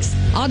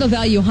 $5. Auto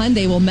Value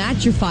Hyundai will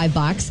match your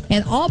 $5,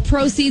 and all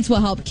proceeds will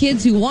help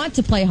kids who want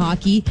to play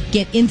hockey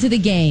get into the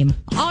game.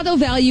 Auto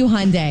Value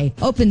Hyundai.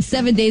 Open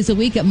 7 days a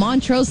week at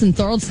Montrose and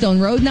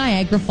Thoroldstone Road,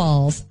 Niagara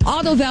Falls.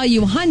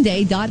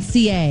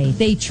 AutoValueHyundai.ca.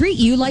 They treat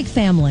you like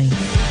family.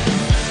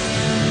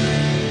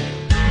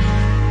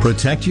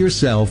 Protect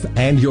yourself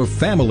and your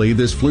family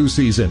this flu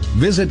season.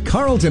 Visit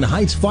Carlton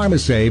Heights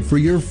Pharmacy for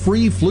your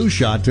free flu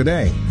shot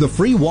today. The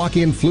free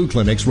walk-in flu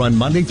clinics run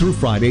Monday through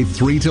Friday,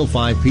 3 till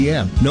 5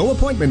 p.m. No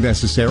appointment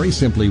necessary.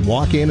 Simply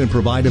walk in and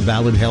provide a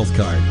valid health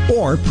card.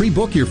 Or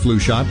pre-book your flu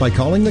shot by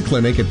calling the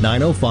clinic at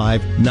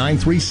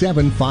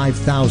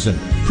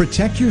 905-937-5000.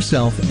 Protect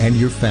yourself and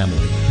your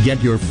family.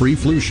 Get your free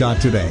flu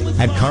shot today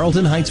at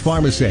Carlton Heights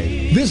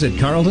Pharmacy. Visit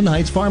Carlton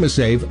Heights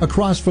Pharmacy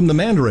across from the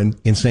Mandarin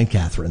in St.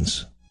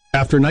 Catharines.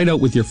 After a night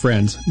out with your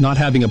friends, not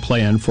having a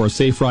plan for a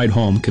safe ride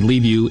home could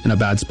leave you in a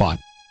bad spot.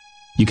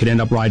 You could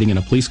end up riding in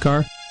a police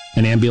car,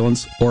 an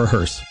ambulance, or a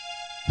hearse.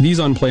 These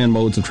unplanned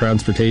modes of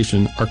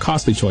transportation are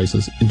costly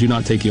choices and do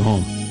not take you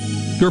home.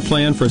 Your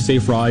plan for a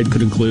safe ride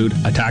could include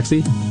a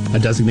taxi, a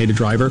designated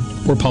driver,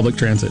 or public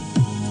transit.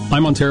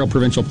 I'm Ontario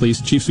Provincial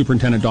Police Chief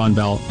Superintendent Don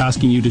Bell,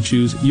 asking you to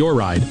choose your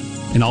ride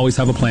and always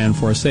have a plan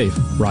for a safe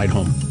ride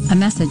home. A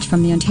message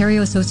from the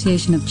Ontario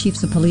Association of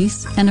Chiefs of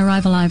Police and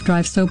Arrive Alive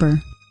Drive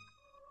Sober.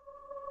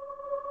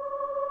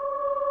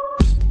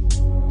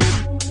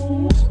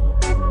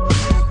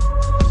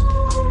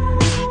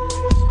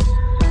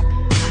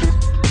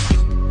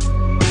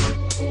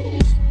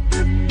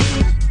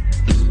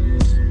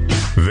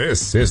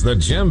 This is the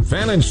Jim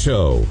Fannin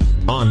Show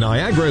on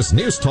Niagara's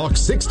News Talk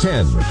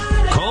 610.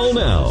 Call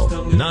now,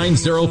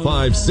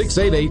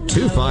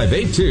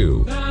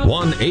 905-688-2582,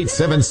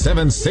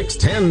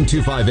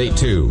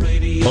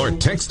 1-877-610-2582, or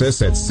text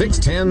us at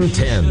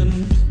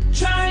 61010.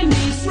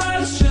 Chinese,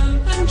 Russian,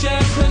 and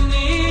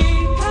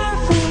Japanese.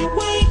 Halfway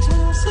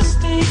waiters, a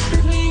steak,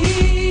 please.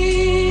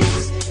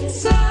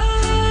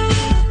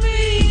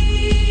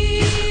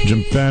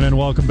 Jim Fannin,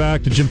 welcome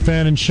back to Jim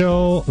Fannin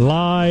Show,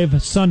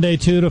 live Sunday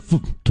 12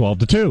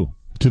 to 2.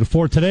 2 to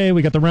 4 today.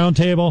 We got the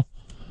roundtable,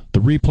 the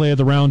replay of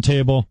the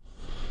roundtable.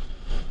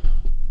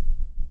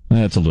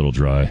 That's a little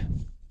dry.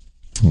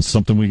 It's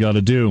something we got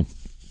to do.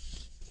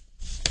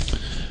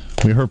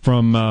 We heard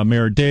from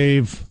Mayor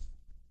Dave,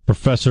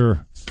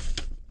 Professor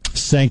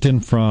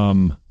Sancton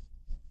from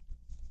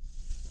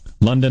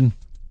London,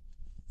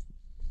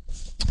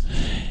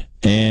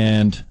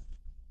 and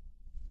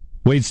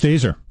Wade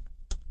Stazer.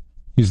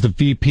 He's the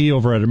VP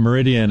over at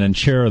Meridian and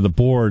chair of the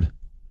board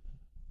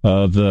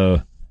of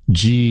the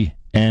GNCC.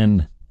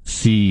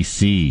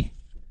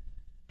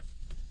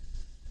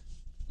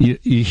 You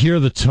hear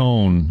the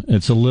tone.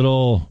 It's a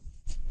little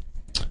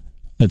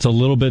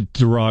bit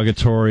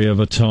derogatory of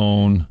a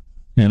tone.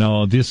 You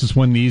know, this is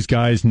when these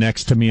guys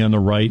next to me on the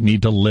right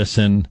need to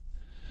listen.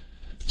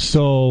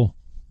 So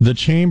the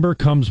chamber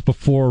comes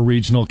before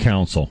regional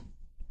council.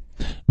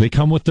 They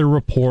come with their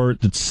report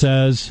that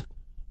says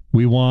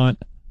we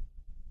want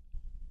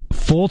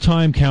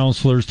full-time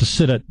counselors to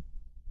sit at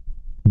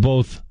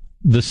both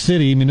the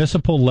city,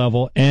 municipal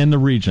level, and the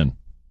region.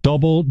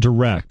 Double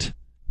direct.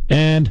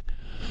 And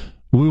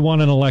we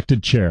want an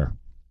elected chair.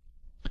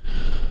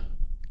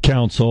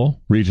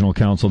 Council, regional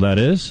council that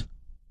is,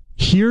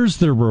 here's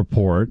their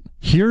report,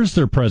 here's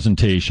their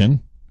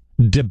presentation,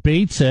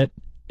 debates it,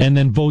 and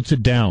then votes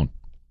it down.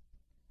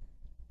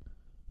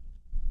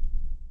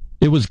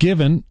 It was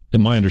given,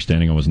 in my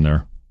understanding I wasn't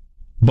there,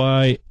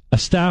 by a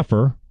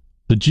staffer,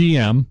 the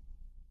GM,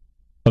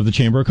 of the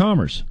Chamber of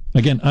Commerce.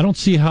 Again, I don't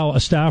see how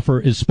a staffer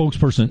is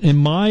spokesperson in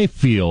my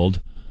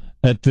field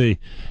at the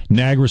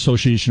Niagara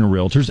Association of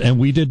Realtors, and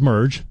we did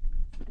merge.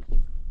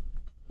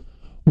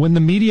 When the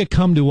media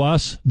come to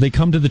us, they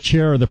come to the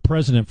chair or the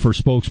president for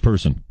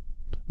spokesperson.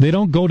 They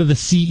don't go to the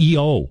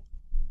CEO.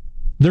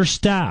 They're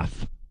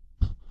staff.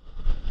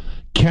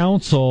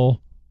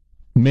 Council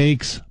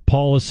makes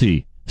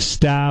policy.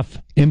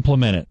 Staff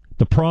implement it.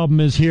 The problem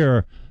is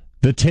here,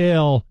 the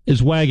tail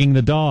is wagging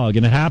the dog,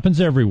 and it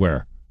happens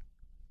everywhere.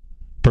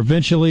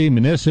 Provincially,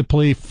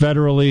 municipally,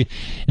 federally,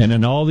 and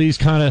in all these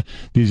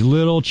these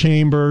little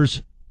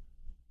chambers,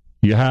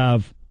 you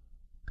have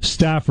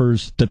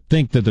staffers that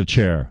think they're the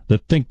chair,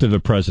 that think they're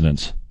the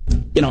presidents.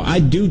 You know, I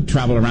do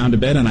travel around a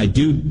bit, and I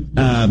do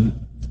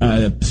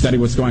study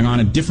what's going on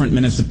in different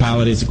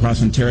municipalities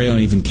across Ontario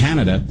and even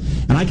Canada,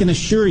 and I can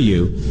assure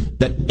you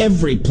that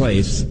every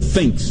place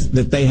thinks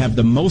that they have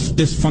the most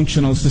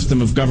dysfunctional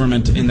system of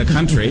government in the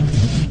country,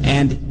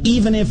 and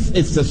even if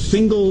it's a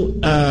single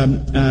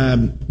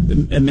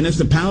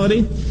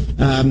municipality,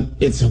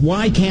 it's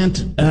why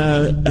can't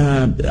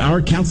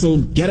our council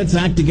get its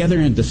act together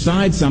and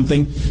decide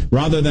something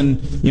rather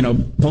than, you know,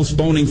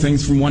 postponing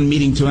things from one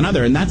meeting to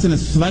another. And that's in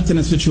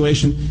a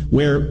situation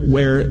where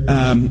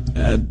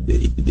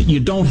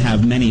you don't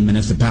have many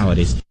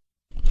municipalities.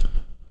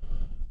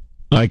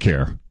 I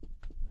care.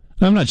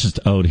 I'm not just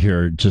out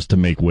here just to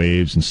make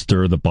waves and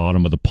stir the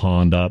bottom of the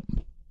pond up.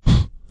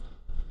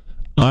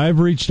 I've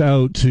reached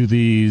out to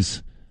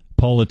these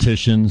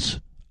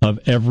politicians of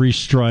every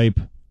stripe.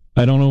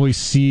 I don't always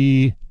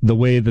see the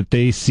way that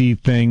they see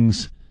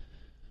things,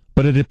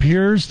 but it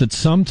appears that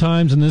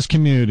sometimes in this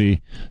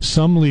community,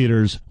 some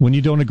leaders, when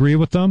you don't agree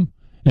with them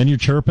and you're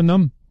chirping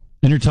them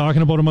and you're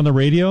talking about them on the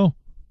radio,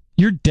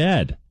 you're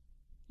dead.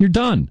 You're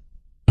done.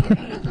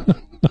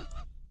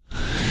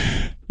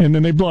 And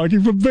then they block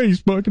you from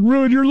Facebook and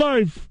ruin your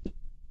life.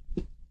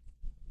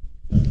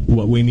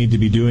 what we need to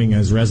be doing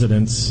as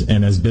residents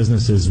and as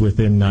businesses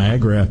within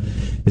Niagara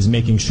is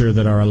making sure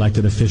that our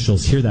elected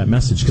officials hear that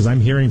message. Because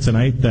I'm hearing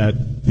tonight that,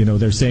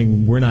 they're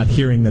saying we're not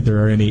hearing that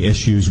there are any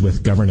issues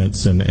with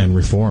governance and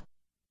reform.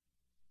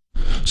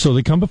 So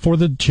they come before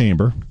the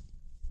chamber,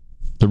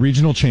 the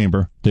regional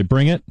chamber, they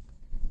bring it,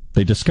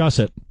 they discuss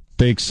it,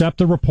 they accept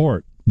the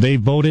report, they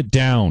vote it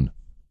down.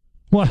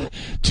 What?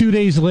 2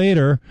 days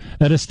later,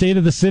 at a State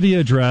of the City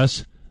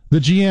address, the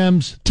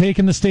GM's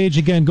taking the stage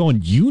again, going,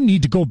 you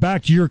need to go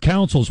back to your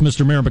councils,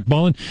 Mr. Mayor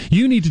McMullen.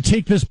 You need to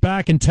take this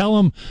back and tell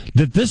them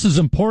that this is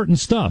important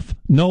stuff.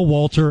 No,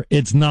 Walter,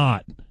 it's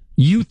not.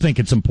 You think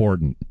it's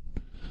important.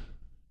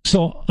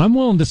 So I'm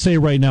willing to say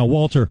right now,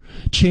 Walter,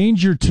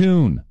 change your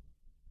tune.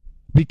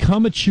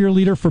 Become a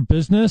cheerleader for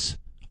business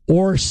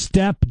or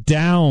step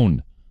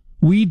down.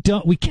 We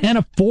can't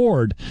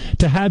afford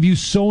to have you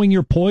sowing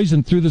your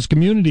poison through this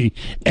community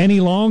any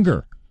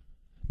longer.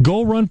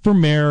 Go run for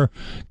mayor.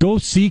 Go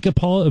seek a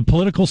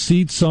political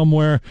seat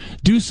somewhere.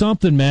 Do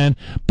something, man.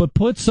 But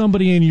put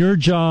somebody in your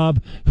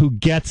job who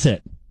gets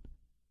it.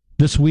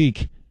 This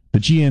week, the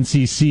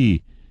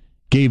GNCC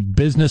gave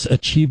Business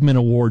Achievement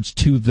Awards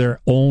to their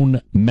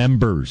own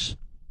members.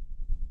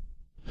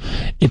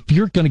 If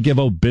you're going to give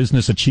out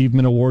Business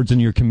Achievement Awards in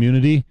your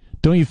community,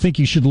 don't you think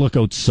you should look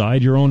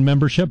outside your own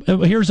membership?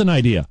 Here's an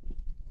idea.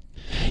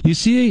 You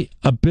see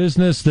a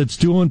business that's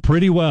doing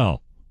pretty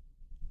well,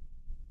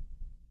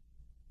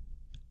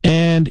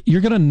 and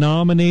you're going to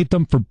nominate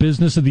them for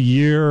Business of the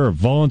Year or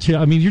volunteer.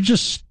 I mean,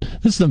 this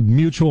is a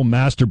mutual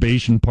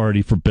masturbation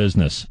party for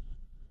business.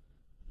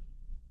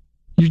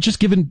 You're just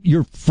giving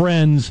your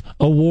friends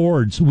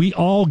awards. We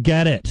all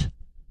get it.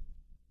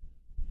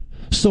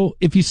 So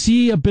if you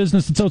see a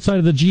business that's outside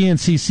of the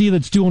GNCC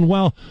that's doing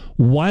well,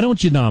 why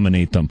don't you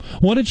nominate them?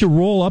 Why don't you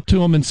roll up to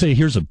them and say,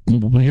 here's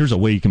a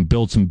way you can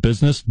build some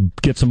business,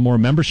 get some more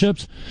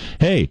memberships?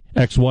 Hey,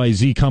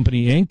 XYZ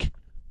Company Inc.,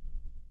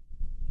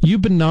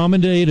 you've been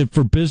nominated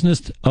for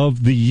Business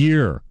of the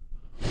Year.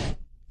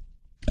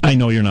 I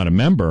know you're not a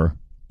member,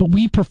 but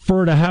we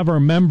prefer to have our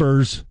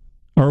members,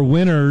 our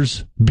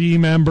winners, be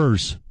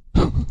members.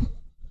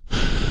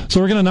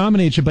 So we're going to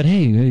nominate you, but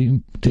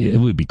hey, it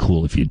would be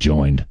cool if you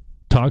joined.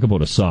 Talk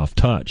about a soft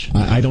touch.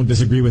 I don't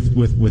disagree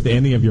with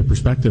any of your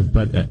perspective,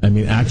 but I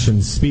mean,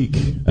 actions speak.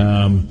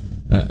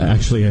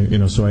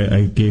 Actually, so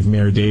I gave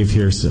Mayor Dave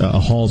here a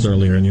Halls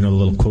earlier, and the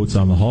little quotes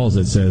on the Halls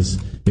that says,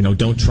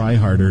 don't try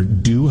harder,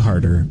 do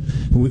harder.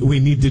 We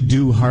need to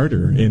do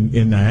harder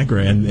in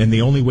Niagara, and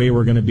the only way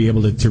we're going to be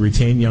able to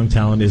retain young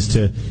talent is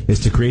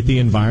to create the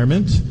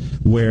environment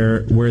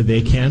where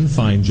they can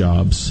find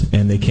jobs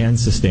and they can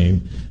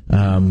sustain.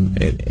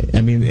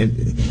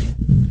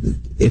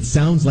 It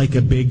sounds like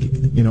a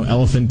big,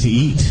 elephant to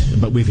eat,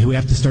 but we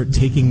have to start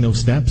taking those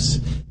steps.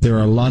 There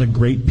are a lot of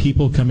great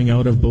people coming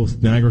out of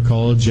both Niagara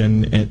College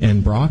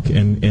and Brock,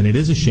 and it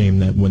is a shame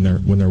that when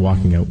they're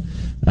walking out.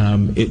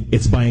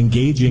 It's by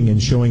engaging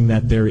and showing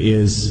that there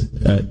is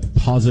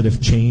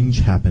positive change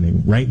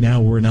happening. Right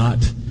now, we're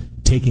not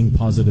taking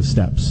positive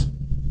steps.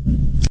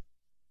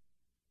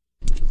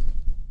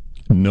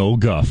 No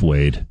guff,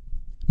 Wade.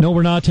 No,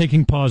 we're not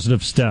taking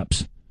positive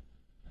steps.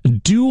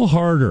 Do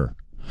harder.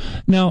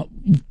 Now,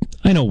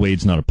 I know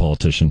Wade's not a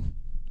politician.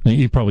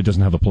 He probably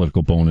doesn't have a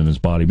political bone in his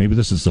body. Maybe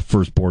this is the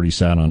first board he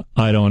sat on.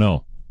 I don't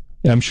know.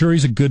 I'm sure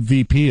he's a good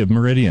VP of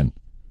Meridian.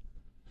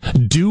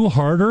 Do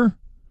harder?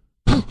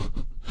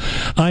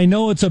 I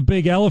know it's a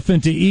big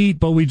elephant to eat,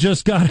 but we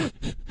just got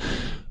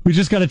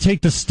to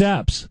take the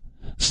steps.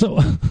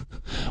 So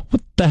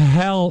what the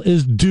hell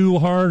is do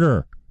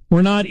harder?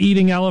 We're not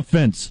eating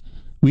elephants.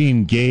 We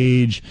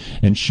engage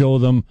and show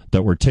them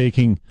that we're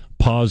taking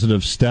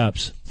positive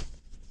steps.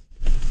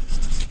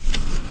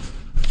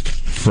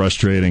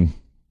 Frustrating.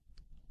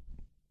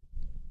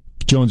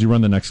 Jonesy,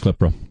 run the next clip,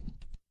 bro.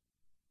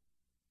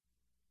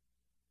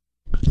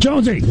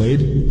 Jonesy!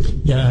 Wade?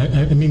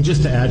 Yeah, I mean,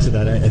 just to add to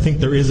that, I think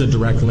there is a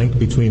direct link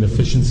between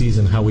efficiencies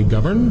and how we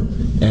govern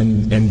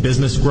and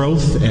business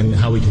growth and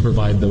how we can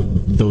provide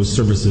those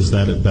services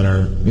that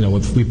are,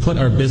 if we put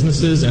our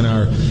businesses and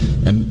our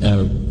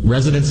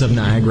residents of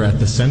Niagara at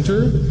the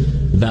center,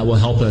 that will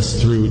help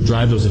us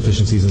drive those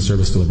efficiencies in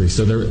service delivery.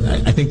 So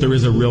I think there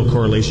is a real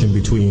correlation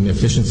between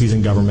efficiencies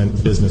in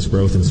government, business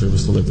growth, and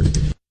service delivery.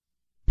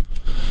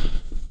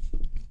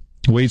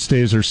 Wade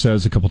Stazer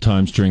says a couple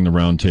times during the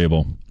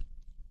roundtable,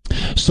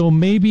 so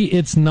maybe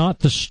it's not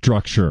the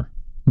structure.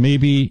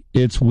 Maybe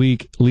it's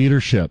weak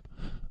leadership.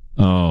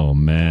 Oh,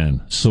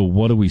 man. So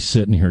what are we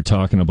sitting here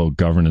talking about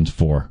governance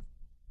for?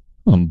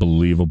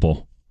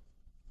 Unbelievable.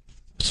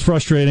 It's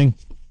frustrating.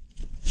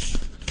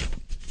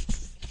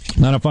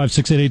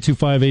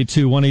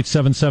 905-688-2582,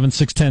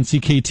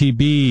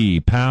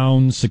 1-877-610-CKTB,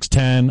 pound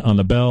 610 on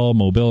the Bell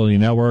Mobility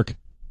Network.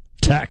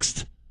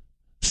 Text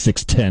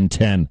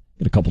 61010.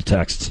 Get a couple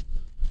texts.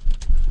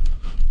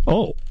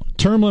 Oh,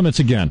 term limits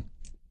again.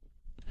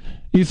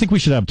 You think we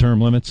should have term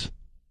limits?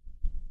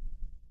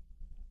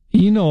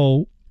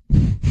 I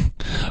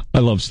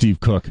love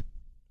Steve Cook.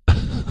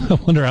 I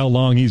wonder how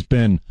long he's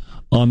been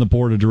on the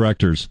board of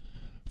directors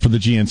for the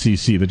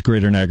GNCC, the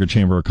Greater Niagara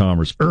Chamber of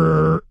Commerce.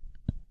 The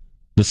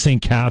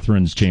St.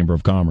 Catharines Chamber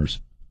of Commerce.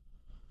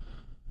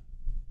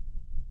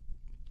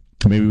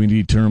 Maybe we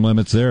need term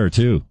limits there,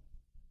 too.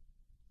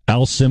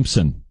 Al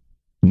Simpson,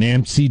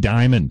 Nancy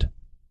Diamond,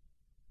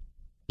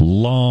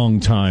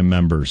 long-time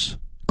members.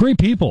 Great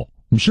people,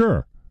 I'm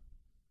sure.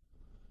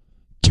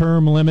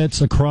 Term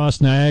limits across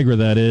Niagara,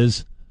 that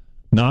is.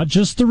 Not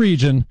just the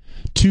region.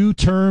 2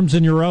 terms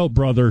and you're out,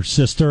 brother,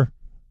 sister.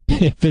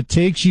 If it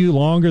takes you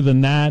longer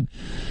than that,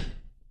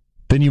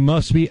 then you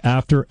must be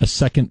after a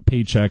second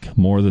paycheck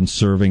more than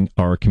serving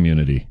our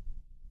community.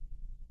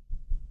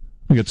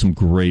 We got some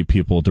great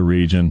people at the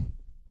region.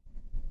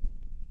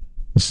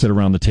 Let's sit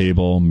around the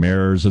table,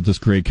 mayors of this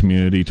great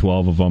community,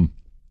 12 of them.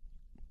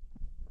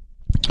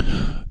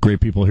 Great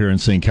people here in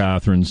St.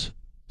 Catharines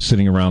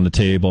sitting around the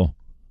table.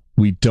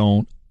 We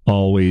don't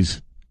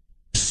always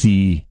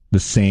see the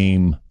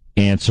same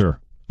answer.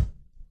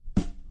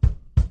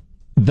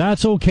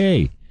 That's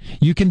okay.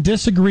 You can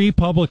disagree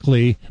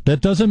publicly.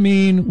 That doesn't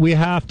mean we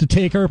have to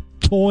take our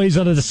toys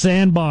out of the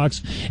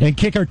sandbox and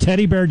kick our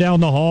teddy bear down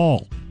the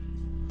hall.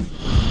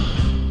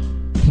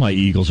 My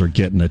Eagles are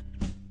getting a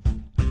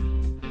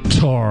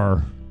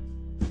tar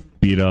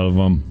beat out of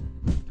them.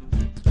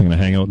 I'm going to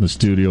hang out in the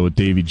studio with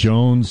Davy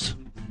Jones.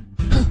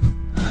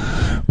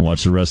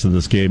 Watch the rest of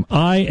this game.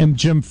 I am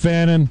Jim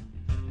Fannin.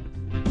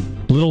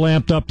 A little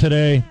amped up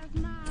today.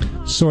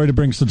 Sorry to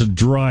bring such a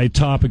dry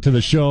topic to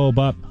the show,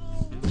 but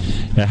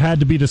it had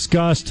to be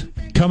discussed.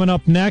 Coming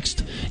up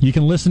next, you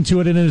can listen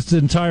to it in its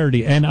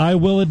entirety. And I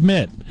will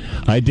admit,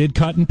 I did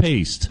cut and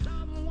paste.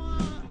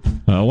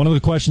 One of the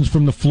questions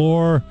from the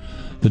floor,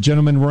 the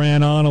gentleman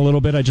ran on a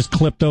little bit. I just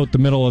clipped out the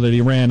middle of it.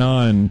 He ran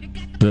on.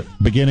 The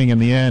beginning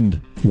and the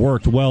end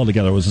worked well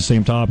together. It was the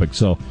same topic.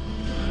 So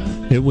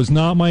it was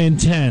not my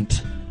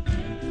intent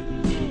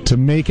to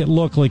make it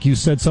look like you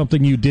said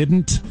something you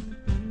didn't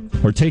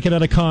or take it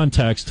out of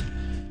context.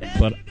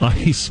 But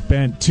I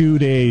spent 2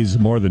 days,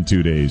 more than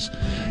 2 days,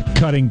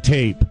 cutting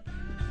tape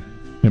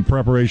in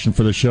preparation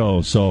for the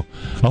show. So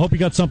I hope you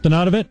got something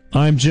out of it.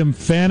 I'm Jim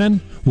Fannin.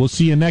 We'll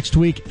see you next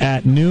week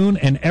at noon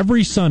and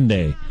every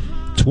Sunday,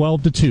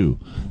 12 to 2.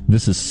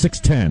 This is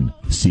 610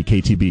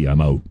 CKTB.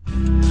 I'm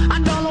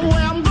out.